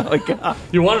this out. Oh my god.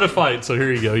 You wanted to fight, so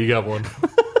here you go. You got one.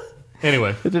 Anyway.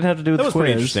 It didn't have to do with That the was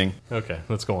pretty quiz. interesting. Okay,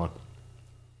 let's go on.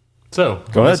 So,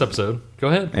 Go on this ahead. episode. Go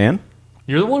ahead. And?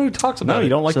 You're the one who talks about No, it. you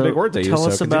don't like So the big words I use. tell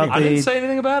us so about continue. I didn't say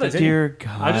anything about it. Dear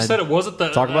God. I just said it wasn't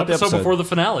the Talk about the episode episode. before the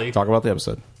finale. Talk about the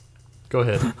episode. Go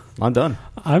ahead. I'm done.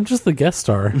 I'm just the guest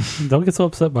star. Don't get so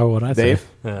upset by what I Dave, say.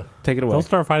 Yeah. take it away. Don't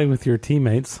start fighting with your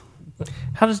teammates.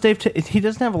 How does Dave... he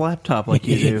doesn't have a laptop like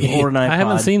you do, or an iPod. I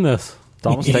haven't seen this.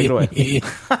 Thomas, take it away. You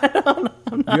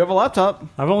have a laptop.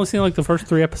 I've only seen like the first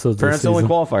 3 episodes Parents of this only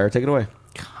season. qualifier. Take it away.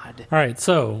 All right,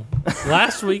 so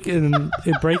last week in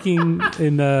Breaking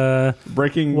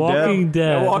Breaking Walking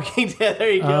Dead, Walking Dead.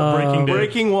 There you go.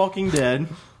 Breaking Walking Dead.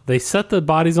 they set the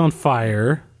bodies on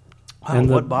fire. Wow, And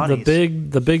what bodies?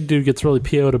 the big dude gets really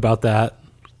PO'd about that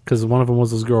because one of them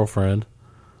was his girlfriend.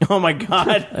 Oh my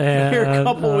God! And, You're a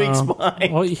couple weeks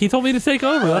behind. Well, he told me to take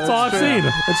over. That's all I've seen.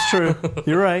 That's true.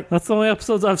 You're right. That's the only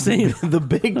episodes I've seen. The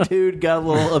big dude got a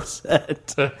little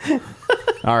upset.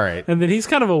 All right. And then he's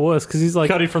kind of a wuss because he's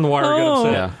like, Cuddy from The Wire got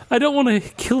upset. Yeah. I don't want to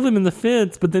kill them in the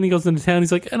fence. But then he goes into town.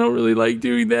 He's like, I don't really like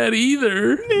doing that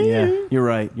either. Yeah, you're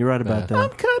right. You're right about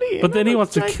that. Cuddy. But then he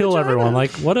wants to kill everyone.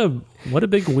 Like, what a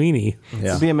big weenie. Yeah.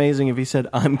 It'd be amazing if he said,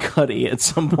 I'm Cuddy at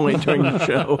some point during the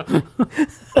show.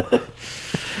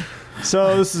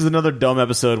 So this is another dumb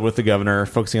episode with the governor,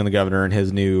 focusing on the governor and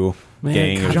his new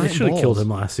gang. God, of they should have balls. killed him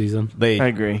last season. They I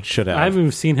agree. should have. I haven't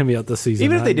even seen him yet this season.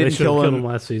 Even if they didn't should have kill killed him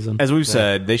last season. As we've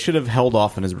said, they should have held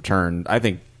off on his return. I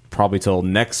think probably till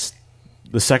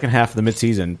the second half of the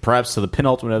midseason, perhaps to the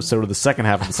penultimate episode of the second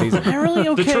half of the season. I'm really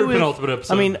okay The true with... penultimate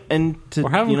episode. I mean, and to, Or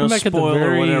have him you know, come back at the spoil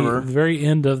or whatever. very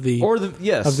end of the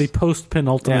Yes. of the post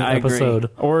penultimate Yeah, I agree. episode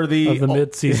Or the of the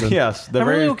mid season. Yes, the I'm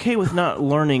very really okay with not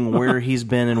learning where he's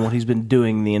been and what he's been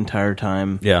doing the entire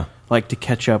time. yeah. Like, to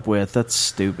catch up with. That's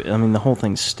stupid. I mean, the whole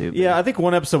thing's stupid. Yeah, I think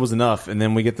one episode was enough, and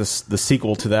then we get the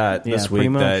sequel to that Yeah, this pretty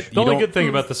week. much. That The you only don't- good thing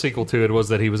about the sequel to it was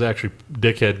that he was actually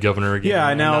dickhead governor again. Yeah,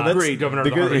 I know, and not that's governor the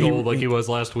of the good- Harvey he- Gold like he was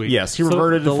last week. Yes, he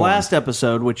reverted The to form. last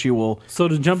episode, which you will... So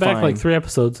to jump back Fine. like 3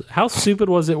 episodes, how stupid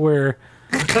was it where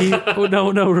he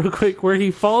no, real quick, where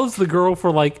he follows the girl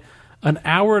for like an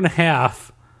hour and a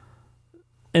half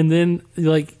and then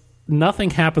like nothing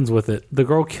happens with it. The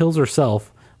girl kills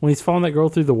herself. When he's following that girl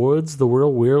through the woods, the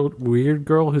real weird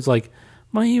girl who's like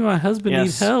my husband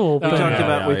needs help. We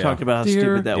talked about how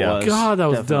stupid that was. God, that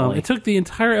was dumb. It took the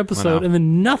entire episode and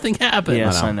then nothing happened.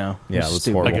 Yes, I know. Yeah, it was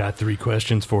stupid. horrible. I got 3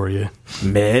 questions for you.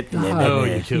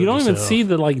 You don't even see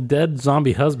the dead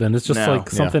zombie husband. It's just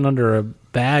something under a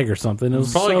bag or something. It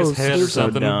was probably so his head or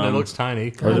something. dumb. It looks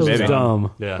tiny. God, it was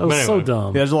dumb. Yeah, that was but so anyway. dumb.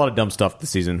 Yeah, there's a lot of dumb stuff this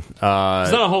season. There's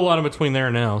not a whole lot in between there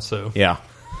and now. So yeah.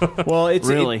 Well, it's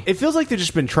Really? it feels like they've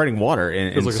just been treading water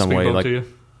in Feels like a some speed way. bump Like to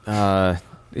you?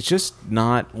 it's just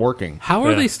not working. How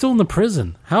are they still in the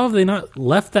prison? How have they not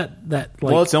left that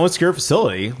well, it's the only secure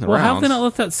facility Well, how have around. they not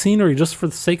left that scenery just for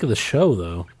the sake of the show,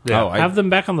 though? Yeah. Have them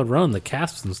back on the run, the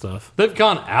casts and stuff. They've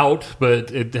gone out,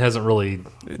 but it hasn't really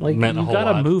meant a you whole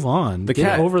gotta lot. move on.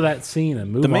 Get over that scene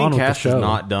and move the main on with cast the show. is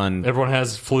not done. Everyone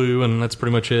has flu, and that's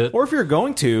pretty much it. Or if you're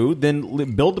going to,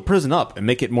 then build the prison up and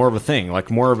make it more of a thing, like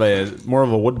more of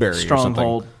a Woodbury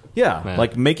Stronghold. or something. Yeah,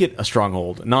 like make it a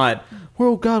stronghold, not.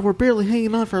 Oh God, we're barely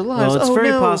hanging on for our lives. Well, it's oh, very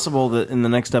no. possible that in the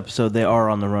next episode they are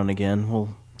on the run again. We'll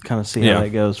kind of see how that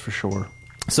goes for sure.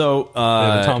 So,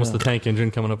 the Thomas the Tank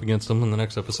Engine coming up against them in the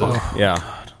next episode. Yeah.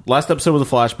 Last episode was a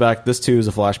flashback. This too is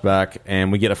a flashback,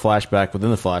 and we get a flashback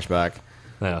within the flashback.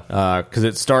 Yeah. Because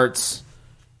it starts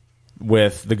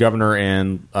with the governor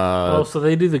and. so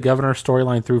they do the governor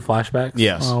storyline through flashbacks?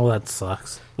 Yes. Oh, that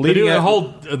sucks. They do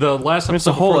the last episode. It's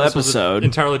a whole before this was episode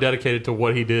entirely dedicated to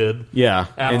what he did. Yeah,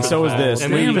 and so is this.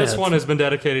 And then this one has been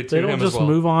dedicated to They don't him just as well.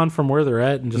 move on from where they're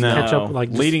at and just catch up,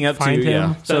 just leading up find to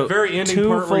him. That very ending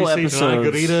part where you see Denai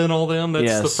episodes. Gurita and all them. That's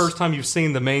Yes. the first time you've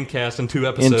seen the main cast in 2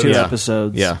 episodes. In 2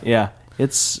 episodes. Yeah.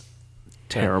 It's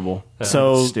terrible.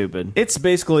 So stupid. It's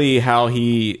basically how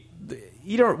he.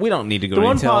 We don't need to go The into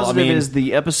one detail. positive I mean, is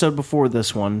the episode before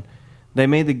this one. They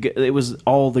made it was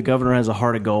all the governor has a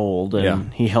heart of gold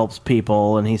and he helps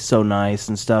people and he's so nice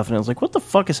and stuff. And I was like, what the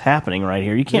fuck is happening right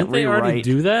here? You can't Didn't they rewrite. already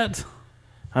do that?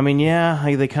 I mean, yeah,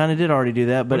 they kind of did already do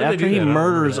that. But When did they after do he that? I don't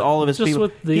murders remember all of his just people,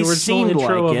 with the he original seemed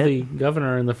intro like of it. the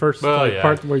governor in the first yeah.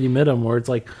 part where you met him, where it's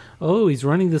like, oh, he's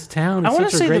running this town. He's I want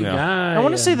to such a say great guy. I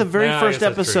want to say the very Yeah, I first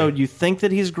guess that's episode, you think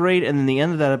that he's great, and then the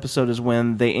end of that episode is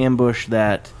when they ambush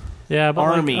that but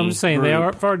army. I'm just saying they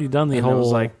group. have already done the And it whole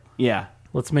was like, yeah.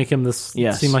 Let's make him this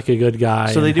Yes. seem like a good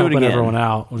guy. So they and do it helping again. everyone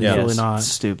out when he's really not. It's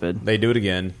stupid. They do it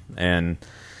again, and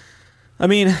I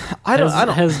mean, I don't.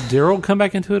 Has Daryl come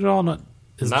back into it at all?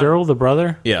 Is Not- Daryl the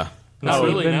brother? Yeah. Not Has he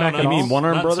really. been no, back no. at all? You mean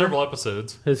one-armed Not brother? several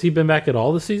episodes. Has he been back at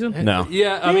all this season? No.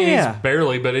 Yeah, I mean, Yeah. he's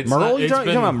barely, but it's Merle? not, You it's talking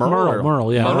been, about Merle?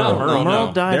 Merle, yeah. Oh, not Merle. Merle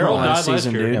no. died Daryl last died last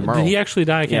season, year. dude. Yeah, Merle. Did he actually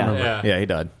die? I can't Yeah. remember. Yeah, he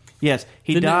died. Yes,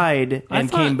 he Didn't it- died I and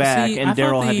thought- came back, see, and I thought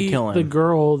Daryl had to the- kill him. The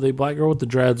girl, the black girl with the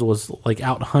dreads, was like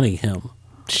out hunting him.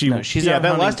 She's yeah, out that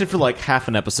hunting- lasted for like half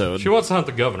an episode. She wants to hunt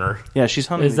the governor. Yeah, she's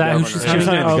hunting. Is the that who governor. she's She hunting? was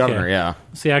hunting the Okay. governor, yeah.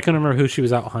 See, I couldn't remember who she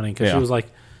was out hunting because Yeah. she was like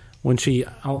when she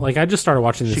I just started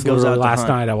watching this She goes literally out to last hunt.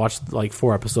 night. I watched like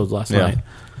 4 episodes last Yeah. night,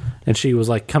 and she was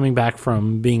like coming back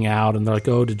from being out, and they're like,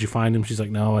 "Oh, did you find him?" She's like,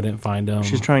 "No, I didn't find him."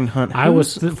 She's trying to hunt. I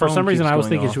was Whose for phone some reason keeps I was going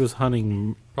thinking off? she was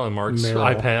hunting Probably Mark's Merle.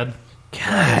 iPad.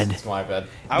 God, It's my bad.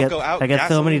 I got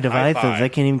so many devices. I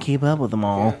can't even keep up with them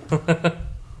all.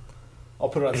 I'll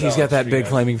put it on. He's got that big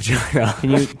flaming vagina.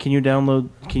 Can you download?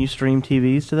 Can you stream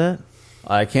TVs to that?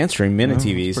 I can stream minute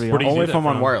TVs. pretty Where do you Only do if that I'm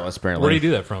on from? wireless, apparently. Where do you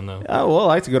do that from, though? Well, I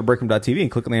like to go to breakroom.tv and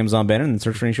click on the Amazon banner and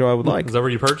search for any show I would like. Is that where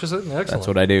you purchase it? Excellent. That's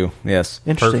what I do. Yes.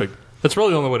 Interesting. Perfect. That's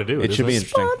really the only way to do it. It should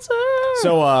isn't be interesting.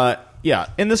 So, yeah,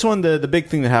 in this one, the big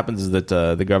thing that happens is that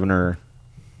the governor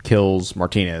kills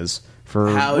Martinez for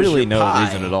How's really your no pie?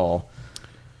 reason at all,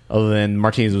 other than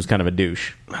Martinez was kind of a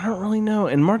douche. I don't really know.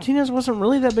 And Martinez wasn't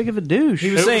really that big of a douche.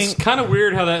 He was saying kind of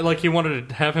weird how that, like, he wanted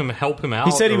to have him help him out.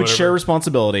 he said he or would whatever. share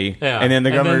responsibility, Yeah. and then the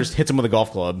And governor then- just hits him with a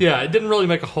golf club. Yeah, it didn't really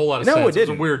make a whole lot of No, sense. it It was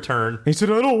didn't. a weird turn. He said,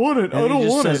 "I don't want it. I And don't he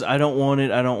just want says, it." "I don't want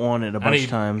it. I don't want it." A And bunch he of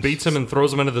times. beats him and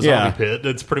throws him into the Yeah. zombie pit.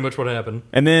 That's pretty much what happened.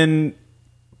 And then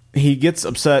he gets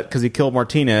upset because he killed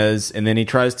Martinez, and then he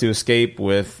tries to escape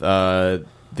with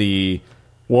the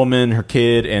woman, her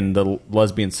kid, and the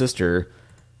lesbian sister,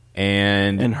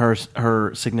 and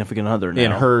her significant other now.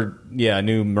 and her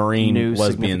new Marine New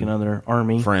lesbian significant other,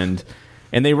 Army friend,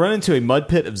 and they run into a mud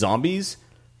pit of zombies.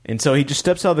 And so he just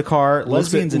steps out of the car,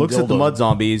 Lesbians and looks at the dildo. mud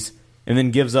zombies, and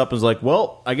then gives up and is like,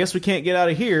 "Well, I guess we can't get out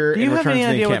of here." Do you and have returns any to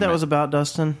the idea what that encampment. was about,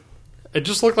 Dustin? It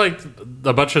just looked like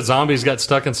a bunch of zombies got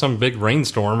stuck in some big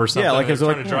rainstorm or something. Yeah, like They it's were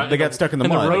like trying to drive- they got stuck in the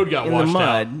and mud. the road got In the washed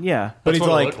mud, out. yeah. But That's he's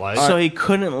what like, it looked like. So he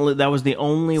couldn't. That was the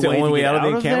only It's the way only to way get out of the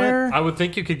of encampment? there. I would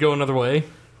think you could go another way.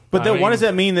 But then, I why mean- does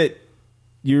that mean that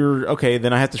you're okay?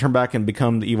 Then I have to turn back and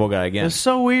become the evil guy again. It's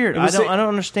so weird. It I was don't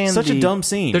understand. Such a dumb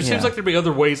scene. There seems like there'd be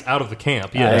other ways out of the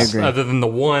camp, yes, agree. other than the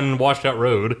one washed out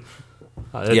road.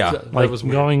 Yeah. that Like was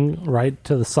weird. going right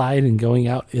to the side and going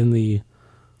out in the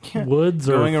woods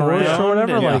or Going forest around or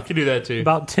whatever. and- You Like could do that too.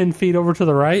 about 10 feet over to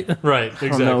the right. Right,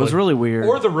 exactly. It was really weird.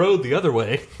 Or the road the other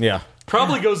way. Yeah.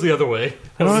 Probably goes the other way.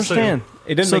 I don't understand.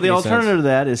 It didn't so make the any alternative sense. to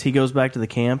that is he goes back to the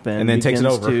camp and then takes it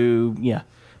begins over. to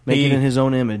make it in his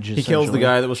own image. He kills the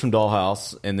guy that was from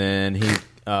Dollhouse, and then he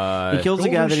He kills the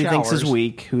guy that he thinks is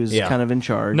weak, who is kind of in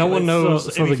charge. No one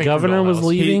knows. So the governor was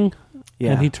leaving,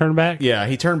 Yeah. and he turned back. Yeah,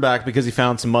 he turned back because he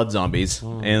found some mud zombies,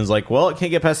 and was like, "Well, it can't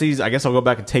get past these. I guess I'll go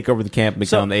back and take over the camp and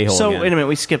become the a-hole So again." wait a minute,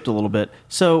 we skipped a little bit.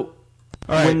 So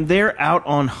when they're out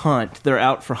on hunt, they're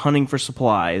out for hunting for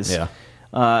supplies. Yeah.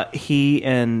 He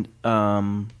and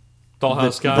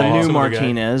Dollhouse guy, the and new some other guy.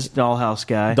 Martinez, Dollhouse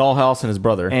guy, Dollhouse and his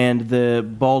brother, and the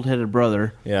bald-headed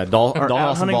brother. Yeah, are Dollhouse out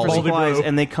and hunting for Baldy. supplies, Bro.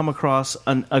 and they come across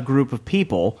a group of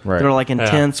people Right. that are like in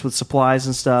tents with supplies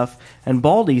and stuff. And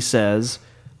Baldy says,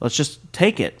 "Let's just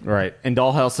take it." Right, and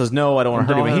Dollhouse says, "No, I don't want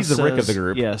to hurt him." He's the Rick of the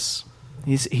group. Yes,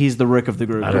 he's the Rick of the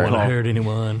group. I don't want to hurt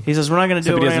anyone. He says, "We're not going to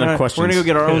do Except it. he doesn't have We're going to go questions.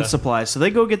 get our own Yeah. supplies." So they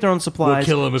go get their own supplies.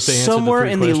 We'll kill 'em if they answer the somewhere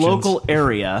three in questions. the local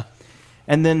area,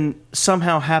 and then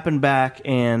somehow happen back,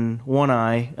 and One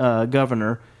Eye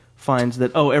Governor finds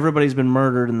that everybody's been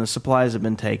murdered and the supplies have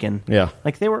been taken. Yeah.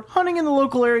 Like they were hunting in the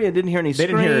local area, didn't hear any. They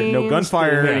didn't hear no gunfire,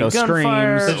 didn't hear no any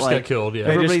gunfire, screams. They just like, got killed. Yeah,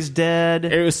 Everybody's dead.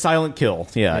 It was silent kill.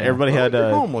 Yeah, everybody had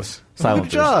homeless.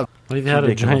 silencers. Good job. Like they had a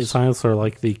giant Ridiculous. silencer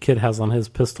like the kid has on his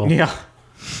pistol. Yeah,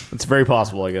 it's very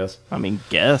possible, I guess. I mean,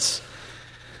 guess.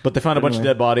 But they found a bunch of Anyway.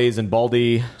 dead bodies, and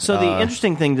Baldy. So the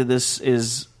interesting thing to this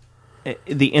is.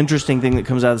 The interesting thing that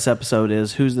comes out of this episode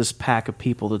is who's this pack of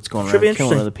people that's going Should be around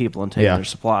killing interesting. other people and taking Yeah. their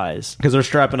supplies. because they're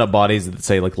strapping up bodies that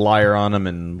say like liar on them,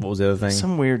 and what was the other thing?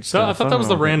 Some weird So stuff. I thought that don't was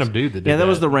know the what it random is. dude that did Yeah, that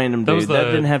was the random That dude. was That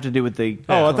the- didn't have to do with the.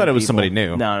 Oh, I killing thought it was people. somebody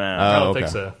new. No. I don't okay.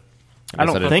 think so. I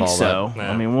don't didn't think follow so. that.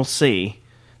 I mean, we'll see.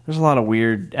 There's a lot of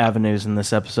weird avenues in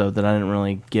this episode that I didn't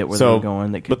really get where they were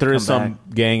going. That could but there is come some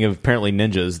back. gang of apparently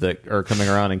ninjas that are coming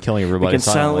around and killing They everybody can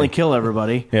silently kill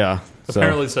everybody. Yeah, so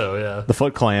Apparently so. Yeah. the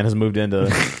Foot Clan has moved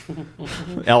into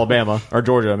Alabama or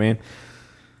Georgia. I mean,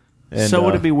 and, So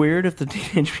would it be weird if the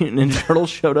Teenage Mutant Ninja Turtles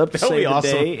showed up to That would save be the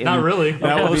awesome. day? in Not really. a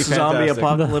That would be post-zombie fantastic.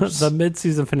 apocalypse. The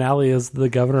mid-season finale is the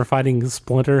governor fighting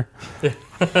Splinter,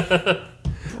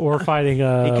 or fighting He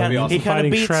kind of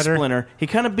fighting beats Shredder. Splinter. He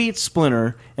kind of beats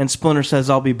Splinter, and Splinter says,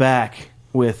 "I'll be back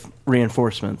with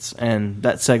reinforcements," and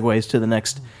that segues to the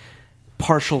next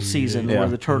partial season Yeah. where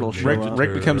the turtles show up.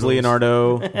 Rick becomes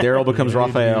Leonardo, Daryl becomes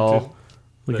Raphael.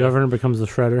 The governor becomes the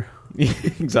Shredder.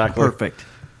 Exactly. Perfect.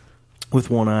 With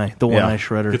one eye, the one eye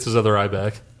Shredder. Gets his other eye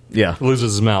back. Yeah,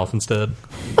 Loses his mouth instead.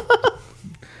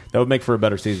 that would make for a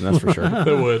better season, that's for sure.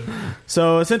 It would.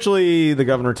 So essentially, the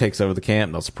governor takes over the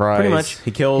camp. No surprise. Pretty much.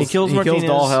 he kills Martinez,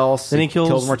 Dollhouse. Then he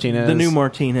kills Martinez. the new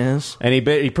Martinez. and he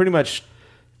pretty much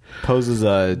poses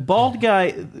a Bald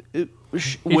guy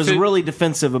was it- really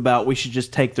defensive about we should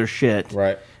just take their shit.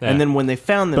 Right. And then when they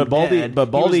found them But Baldy- dead,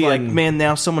 but Baldy he was like, and- man,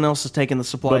 now someone else is taking the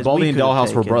supplies. But Baldy we and could have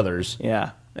Dollhouse were taken." brothers. Yeah.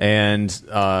 And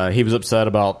he was upset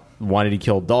about why did he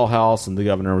kill Dollhouse, and the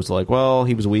governor was like, well,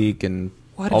 he was weak and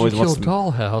Why did always you kill wants to,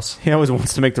 Dollhouse? he always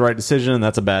wants to make the right decision, and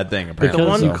that's a bad thing, apparently.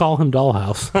 Because you So- call him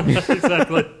Dollhouse.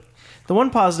 Exactly. The one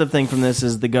positive thing from this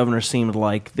is the governor seemed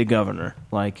like the governor.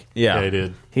 Like yeah. Yeah, he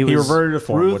did. he was reverted to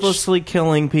form, which- ruthlessly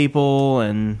killing people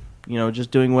and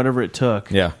just doing whatever it took.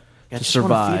 Yeah. To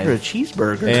survive. Feed her a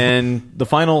cheeseburger. And the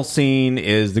final scene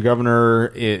is the governor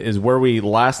is where we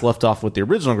last left off with the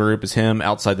original group, is him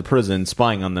outside the prison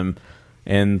spying on them.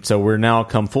 And so we're now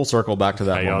come full circle back to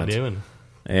that How y'all moment. doing?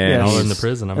 And Y'all are in he's- the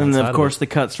prison. I'm And then, outside of course, it. the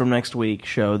cuts from next week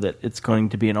show that it's going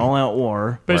to be an all-out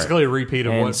war. Basically a repeat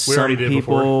of and what we already some did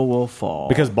people before. will fall.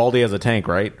 because Baldy has a tank,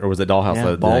 right? Or was it Dollhouse? Yeah, that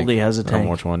had the Baldy tank? has a I don't know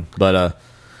tank. which one. But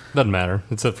Doesn't matter.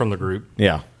 It's from the group.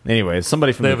 yeah. Anyways,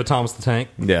 somebody from They have a Thomas the Tank.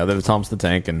 yeah, they have a Thomas the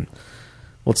Tank, and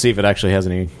let's see if it actually has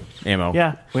any ammo.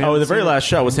 Yeah, we Oh, haven't the very seen it. last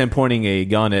shot was him pointing a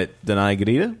gun at Denai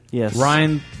Garita. Yes.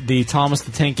 Ryan, the Thomas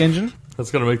the Tank Engine. That's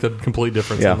going to make the complete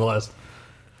difference Yeah. in the last.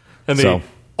 And the So-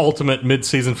 ultimate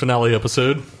mid-season finale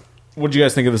episode. What did you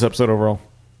guys think of this episode overall?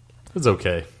 It's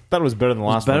okay. Thought it was better than the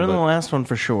last better one. than but- the last one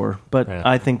for sure, but Yeah.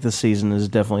 I think this season is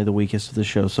definitely the weakest of the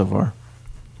show so far.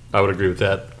 I would agree with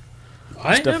that.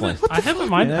 I definitely. haven't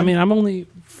mind. I mean, I'm only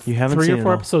You haven't 3 seen or it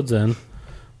 4 all. episodes in,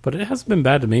 but it hasn't been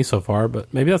bad to me so far.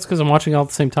 But maybe that's because I'm watching all at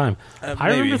the same time. I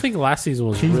maybe. remember thinking last season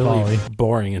was Cheese really volley.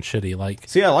 boring and shitty. Like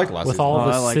See, I liked last with season. all Oh,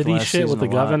 I the liked city last shit with the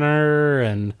season a lot. governor,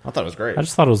 and I thought it was great. I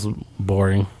just thought it was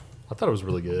boring. I thought it was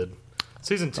really good.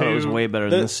 Season 2 Oh, it was way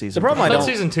better than this season. the problem I I thought don't.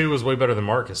 season 2 was way better than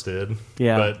Marcus did.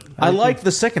 Yeah. But I liked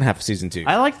the second half of season 2.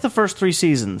 I liked the first 3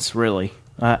 seasons, really.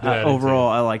 I did Overall,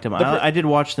 too. I liked them. I did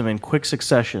watch them in quick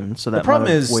succession, so that the problem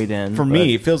might have is, weighed in. for but-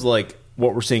 me, it feels like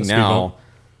what we're seeing The speed now bump.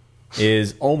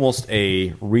 is almost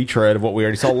a retread of what we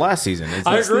already saw last season.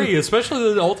 I agree,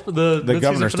 especially the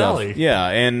governor finale. stuff. Yeah,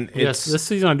 and yes, this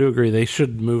season I do agree they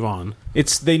should move on.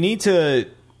 They need to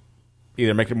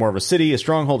either make it more of a city, a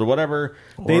stronghold, or whatever.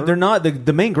 They're not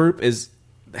the main group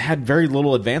had very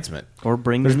little advancement. Or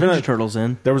bring the Ninja Turtles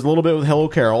in. There was a little bit with Hello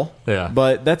Carol,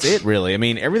 but that's it really. I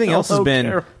mean, everything else has been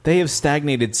Carol. They have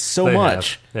stagnated so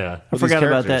much. Yeah, I forgot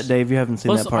about that, Dave. You haven't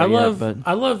seen that part yet. But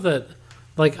I love that.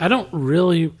 Like, I don't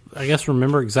really, I guess,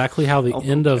 remember exactly how the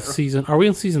end of season. Are we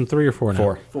in season 3 or 4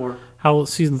 now? 4. How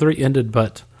season 3 ended,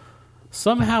 but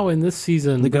somehow in this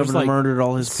season, the there's governor like murdered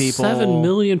all his people. 7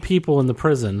 million people in the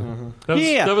prison.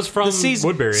 That was from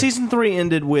Woodbury. Season 3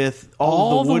 ended with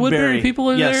all the Woodbury people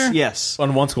are there. Yes,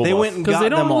 on one school. They went and got they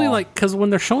don't them really all. because when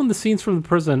they're showing the scenes from the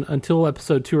prison until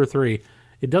episode 2 or 3.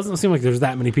 It doesn't seem like there's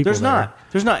that many people. There's not.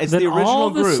 It's then the original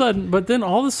group. Then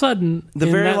all of a sudden, the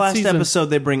in very that last season, episode,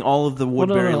 they bring all of the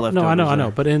Woodbury leftovers. No, I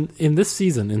know. But in this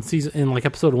season, in like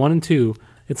episode 1 and 2,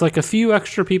 it's like a few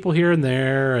extra people here and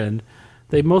there, and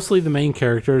they mostly the main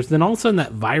characters. Then all of a sudden,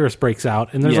 that virus breaks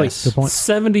out, and there's like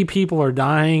 70 people are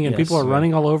dying, and people are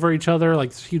running all over each other, like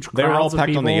this huge crowds They were all of packed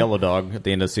people. on the Yellow Dog at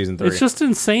the end of season 3. It's just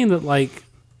insane that like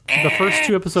the first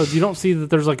 2 episodes, you don't see that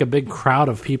there's like a big crowd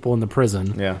of people in the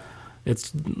prison. Yeah.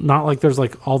 It's not like there's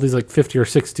like all these like 50 or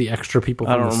 60 extra people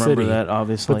from the city. I don't remember that,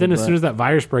 obviously. But then as soon as that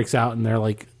virus breaks out and they're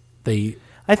like,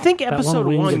 I think episode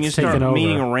 1 you start over.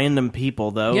 meeting random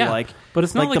people though. Yeah, like, but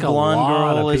it's not like the a blonde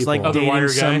lot girl of is like people. dating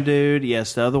some dude.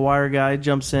 Yes, the other wire guy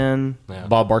jumps in. Yeah.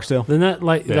 Bob Barksdale. Then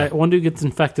that one dude gets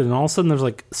infected, and all of a sudden there's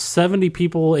like 70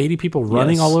 people, 80 people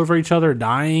running all over each other,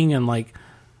 dying, and like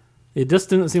it just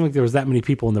didn't seem like there was that many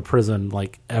people in the prison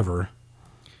like ever.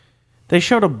 They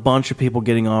showed a bunch of people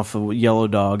getting off of Yellow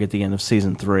Dog at the end of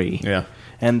season 3. Yeah.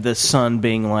 And the son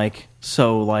being like,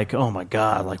 oh my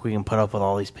God, like we can put up with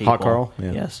all these people. Hot Carl?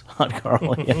 Yeah. Yes. Hot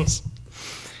Carl, yes.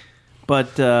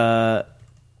 But, Wilder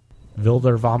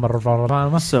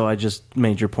Vommer. So I just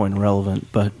made your point irrelevant,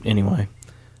 but anyway.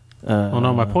 Well,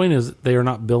 no, my point is they are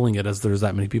not billing it as there's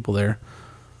that many people there.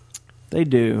 They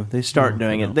do. They start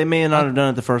doing it. They may not have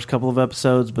done it the first couple of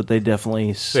episodes, but they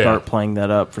definitely start playing that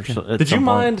up. Did you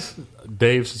mind,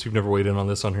 Dave, since you've never weighed in on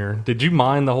this on here, did you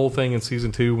mind the whole thing in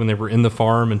season 2 when they were in the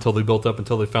farm until they built up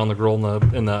until they found the girl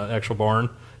in the actual barn?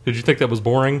 Did you think that was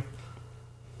boring?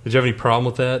 Did you have any problem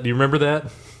with that? Do you remember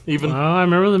that? Even I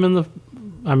remember them in the.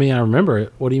 I mean, I remember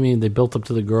it. What do you mean they built up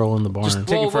to the girl in the barn? Just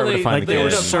taking forever to find the girl. They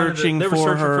were searching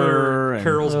for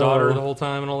Carol's daughter the whole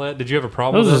time and all that. Did you have a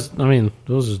problem with that? I mean,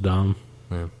 it was just dumb.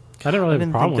 Yeah. I didn't really have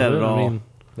a problem with that it. at all. I mean,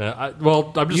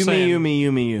 I'm just saying. You,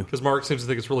 me. Because Mark seems to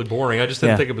think it's really boring. I just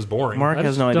didn't think it was boring. Mark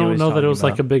has no I idea. don't know that it was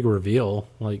about. like a big reveal.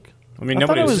 Like, I mean, I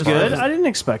thought nobody it was good. surprised. I didn't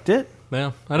expect it.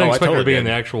 Yeah, I didn't expect her to be did. in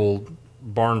the actual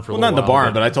barn for a Well, little not in the while,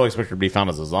 barn, but I totally expect her to be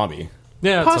found as a zombie.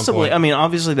 Yeah, at possibly. some point. I mean,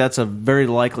 obviously, that's a very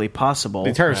likely possible The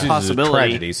entire season is a possibility.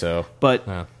 tragedy, so. But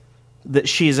that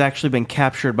she has actually been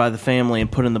captured by the family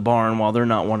and put in the barn while they're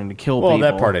not wanting to kill Well,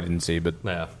 people. that part I didn't see, but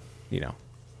yeah,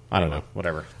 I don't know.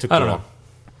 Whatever. Took I too don't long. know.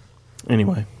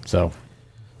 Anyway, So you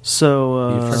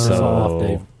turned us all off,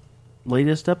 Dave.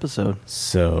 Latest episode.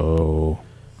 So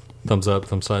thumbs up,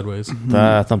 thumbs sideways.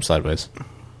 Thumb sideways.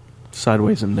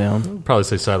 Sideways and down. Probably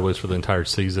say sideways for the entire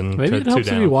season. Maybe it helps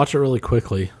if down. you watch it really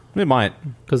quickly. It might.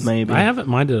 Because Maybe. I haven't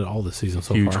minded it all this season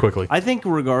so Huge far. quickly. I think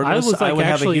regardless, I was like would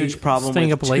have a actually huge problem staying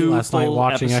with up late 2 last night full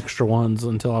watching episodes. extra ones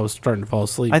until I was starting to fall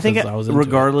asleep. I think 'cause I was into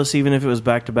regardless, even if it was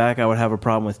back to back, I would have a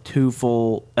problem with 2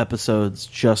 full episodes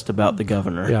just about the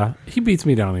governor. it. Yeah, he beats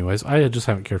me down anyways. I just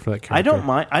haven't cared for that character.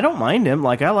 I don't mind him.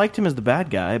 Like I liked him as the bad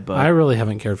guy, but I really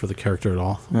haven't cared for the character at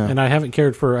all. Yeah. And I didn't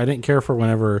care for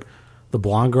whenever the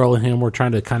blonde girl and him were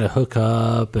trying to kind of hook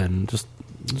up and just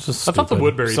I thought the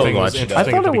Woodbury thing was interesting. I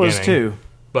thought at the it was beginning, too.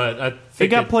 but I It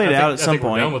think got played out at some I think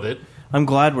point. We're done with it. I'm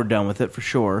glad we're done with it for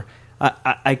sure.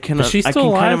 I can Is she still kind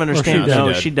of alive, or understand. she died?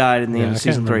 No, she died in the Yeah, end I of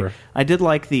can't season 3. remember. I did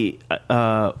like the,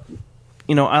 I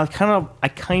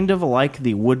kind of like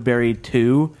the Woodbury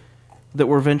 2 that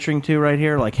we're venturing to right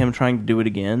here, like him trying to do it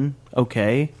again.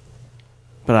 Okay,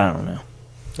 but I don't know.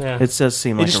 Yeah. It does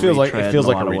seem like It just a feels like retread it feels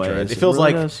in a like a lot of retread. ways. It feels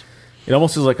really like does. it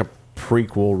almost feels like a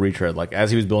prequel retread, like as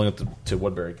he was building up to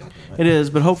Woodbury. It is,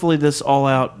 but hopefully this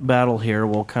all-out battle here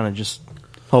will kind of just,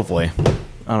 Hopefully,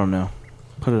 I don't know,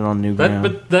 put it on new ground.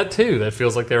 But that too, that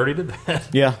feels like they already did that.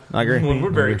 yeah, I agree. When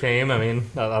Woodbury came, I mean,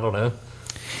 I don't know.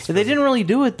 They didn't really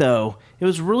do it though. It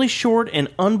was really short and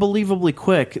unbelievably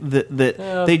quick.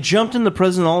 That they jumped in the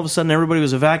prison. All of a sudden, everybody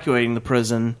was evacuating the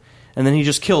prison, and then he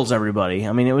just kills everybody.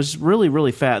 I mean, it was really,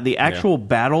 really fast. The actual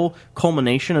battle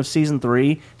culmination of season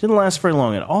 3 didn't last very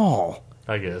long at all.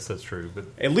 I guess that's true, but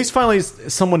At least finally,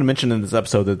 someone mentioned in this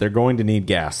episode that they're going to need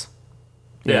gas.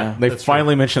 Yeah, they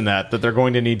finally mentioned that they're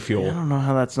going to need fuel. I don't know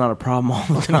how that's not a problem all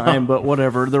the time, but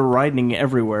whatever. They're riding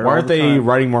everywhere. Why aren't they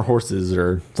riding more horses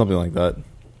or something like that?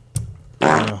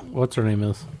 What's her name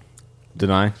is?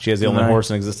 Denai. She has the only horse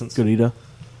in existence. Gurita.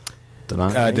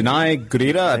 Denai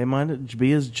Gurita. They might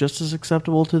be as just as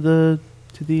acceptable to the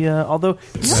although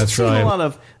you haven't seen a lot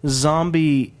of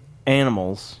zombie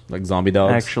animals, like zombie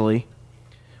dogs. Actually,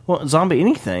 well, zombie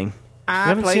anything.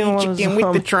 I played chicken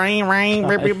with the train, rain.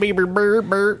 It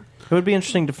would be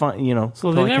interesting to find,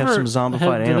 So they never have some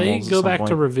zombified do animals. they go back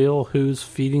to reveal who's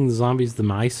feeding the zombies the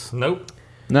mice? Nope.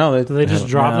 No, do they just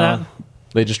drop that?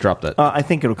 They just dropped that. I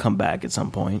think it'll come back at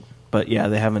some point, but yeah,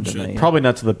 they haven't done that yet. Probably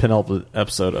not to the penultimate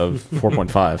episode of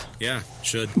 4.5. Yeah,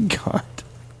 should. God.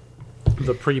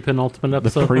 The pre-penultimate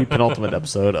episode? The pre-penultimate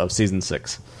episode of season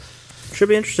 6. Should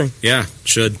be interesting. Yeah,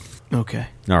 should. Okay.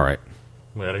 All right.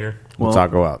 We out of here. Let's all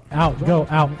go out. Out, go,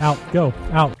 out, go,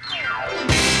 out.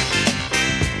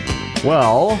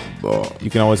 Well, you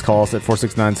can always call us at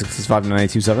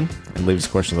 469-665-9827 and leave us a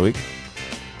question of the week.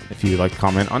 If you'd like to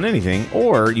comment on anything,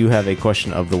 or you have a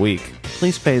question of the week.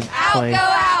 Please play. Out, go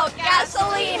out,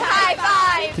 gasoline, high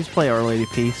five. Please play Our Lady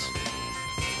Peace.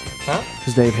 Huh?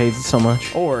 Because Dave hates it so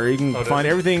much. Or you can find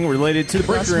everything related to the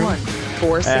break room at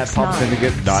 469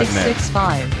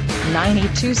 665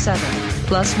 927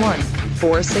 +1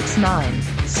 469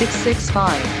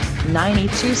 665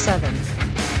 927.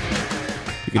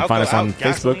 You can find us on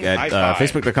Facebook at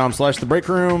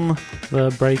facebook.com/thebreakroom.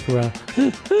 The Break Room.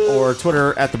 Or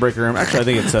Twitter at The Break Room. Actually, I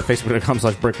think it's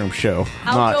facebook.com/breakroomshow.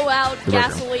 Out, go out,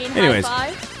 gasoline, Anyways,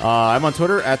 high five. I'm on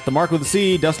Twitter at The Mark with a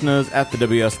C. Dustin is at the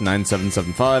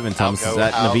WS9775. And Thomas is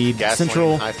at Naveed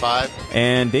Central. High five.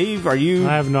 And Dave, are you...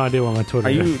 I have no idea what my Twitter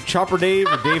is. Are you is. Chopper Dave,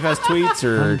 or Dave has tweets,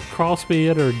 or...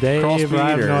 Crawlspeed or Dave? Crawlspeed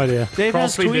I have or- no idea. Dave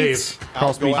has tweets.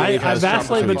 Crawlspeed Dave I has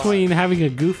vacillate Chopper tweets. between having a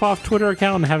goof-off Twitter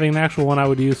account and having an actual one I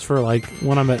would use for, like,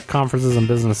 when I'm at conferences and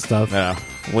business stuff. Yeah.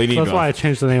 We need So that's both. why I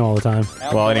change the name all the time.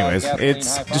 Well, anyways,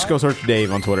 it's just go search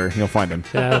Dave on Twitter. You'll find him.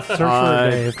 Yeah, search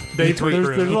for Dave. Dave tweet There's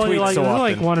room. only He tweets like, so there's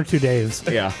like often. one or two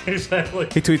Daves. Yeah. Exactly.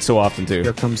 He tweets so often, too.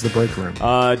 Here comes the break room.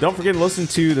 Don't forget to listen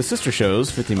to the sister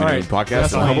shows, 15-minute podcast on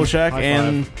Gasoline. Hobo Shack, High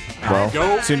and,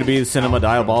 well, soon to be the Cinema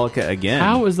Diabolica again.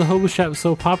 How is the Hobo Shack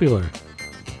so popular?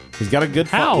 He's got a good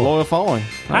How? loyal following.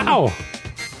 How?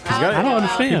 I don't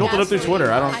understand. He built it up through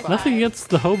Twitter. I don't. Nothing against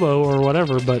the hobo or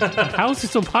whatever, but how is he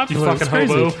so popular? You It's fucking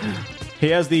crazy. hobo. He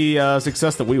has the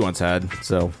success that we once had.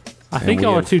 So I think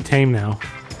y'all are too tame now.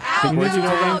 You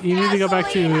need to go back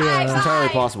to It's entirely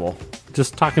possible.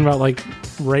 just talking about like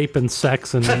rape and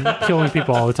sex and killing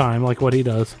people all the time, like what he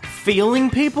does. Feeling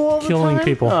people all the Killing time?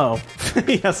 people. Oh.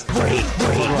 Yes.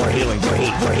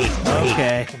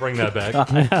 Okay. We'll bring that back.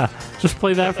 Yeah, just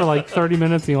play that for like 30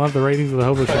 minutes and you'll have the ratings of the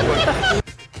Hobo Shack.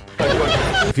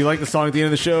 If you like the song at the end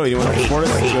of the show and you want to support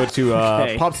us, go to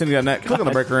popcity.net, click on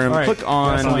the break room, All right. click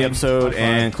on Gasoline. the episode,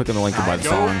 and click on the link to buy the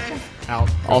song.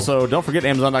 Also, don't forget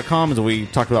Amazon.com, as we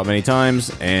talked about many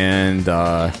times, and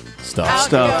stuff. Out,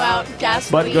 go out,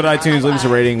 gasoline. But go to iTunes, leave us a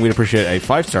rating. We'd appreciate a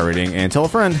 5-star rating, and tell a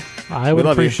friend. I We would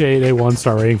love you. appreciate a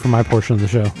 1-star rating for my portion of the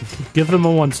show. Give them a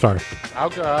 1-star. I'll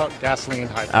go out, gasoline,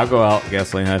 high five. I'll go out,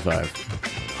 gasoline high five.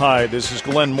 Hi, this is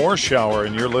Glenn Morshower,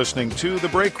 and you're listening to The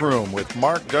Break Room with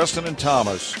Mark, Dustin, and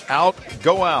Thomas. Out,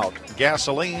 go out,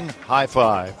 gasoline, high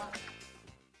five.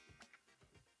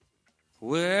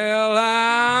 Well,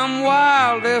 I'm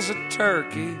wild as a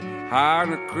turkey, high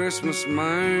in a Christmas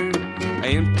moon,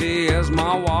 empty as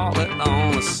my wallet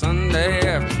on a Sunday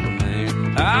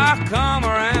afternoon. I come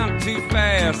around too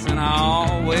fast and I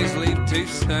always leave too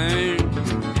soon.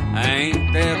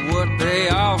 Ain't that what they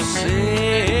all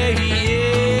say?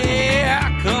 Yeah,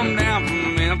 I come down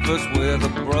from Memphis with a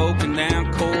broken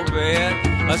down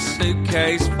Corvette, a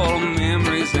suitcase full of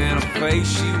memories and a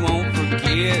face you won't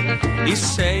forget. You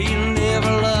say you'll never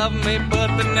love me,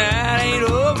 but the night ain't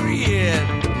over yet.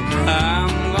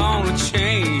 I'm gonna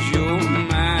change your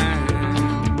mind.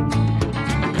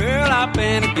 Girl, I've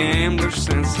been a gambler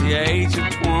since the age of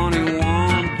 21.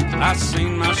 I've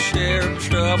seen my share of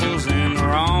troubles and the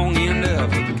wrong end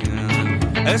of a gun.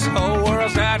 This whole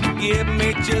world's out to get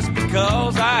me just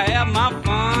because I have my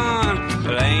fun.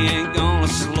 But they ain't gonna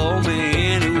slow me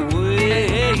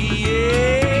anyway.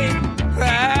 Yeah.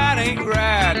 Right ain't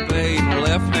right, babe.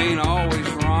 Left ain't always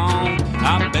wrong.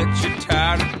 I bet you're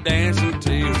tired of dancing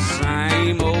to the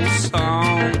same old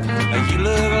song. You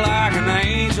look like an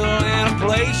angel in a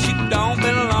place you don't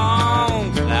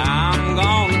belong. I'm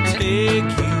gonna take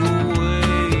you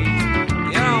away.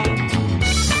 You know.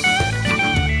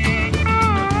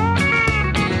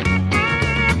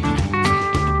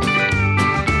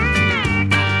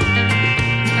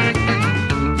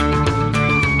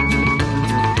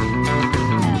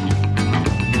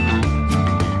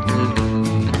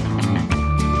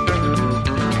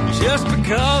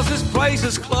 place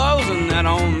is closing, that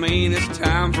don't mean it's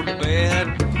time for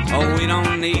bed. Oh, we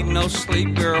don't need no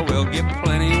sleep, girl, we'll get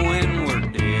plenty when we're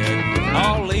dead.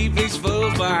 I'll leave these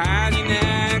fools behind you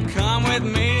now and come with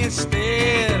me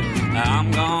instead.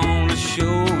 I'm gonna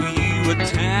show you a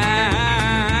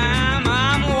time.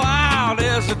 I'm wild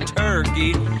as a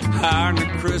turkey, high in the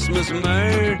Christmas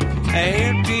moon,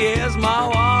 empty as my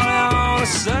wallet on a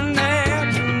Sunday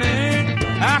afternoon.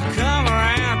 I come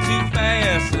around too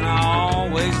fast and I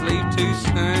always leave too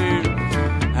soon.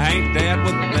 Ain't that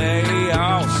what they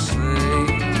all say?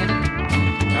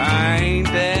 Ain't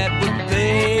that what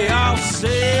they all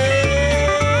say?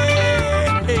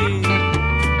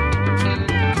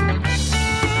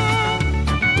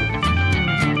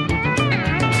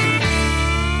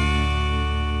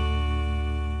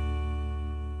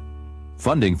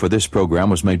 Funding for this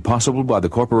program was made possible by the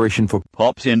Corporation for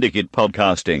Pop Syndicate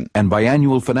Podcasting and by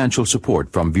annual financial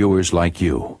support from viewers like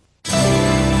you.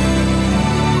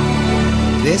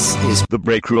 This is The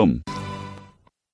Break Room.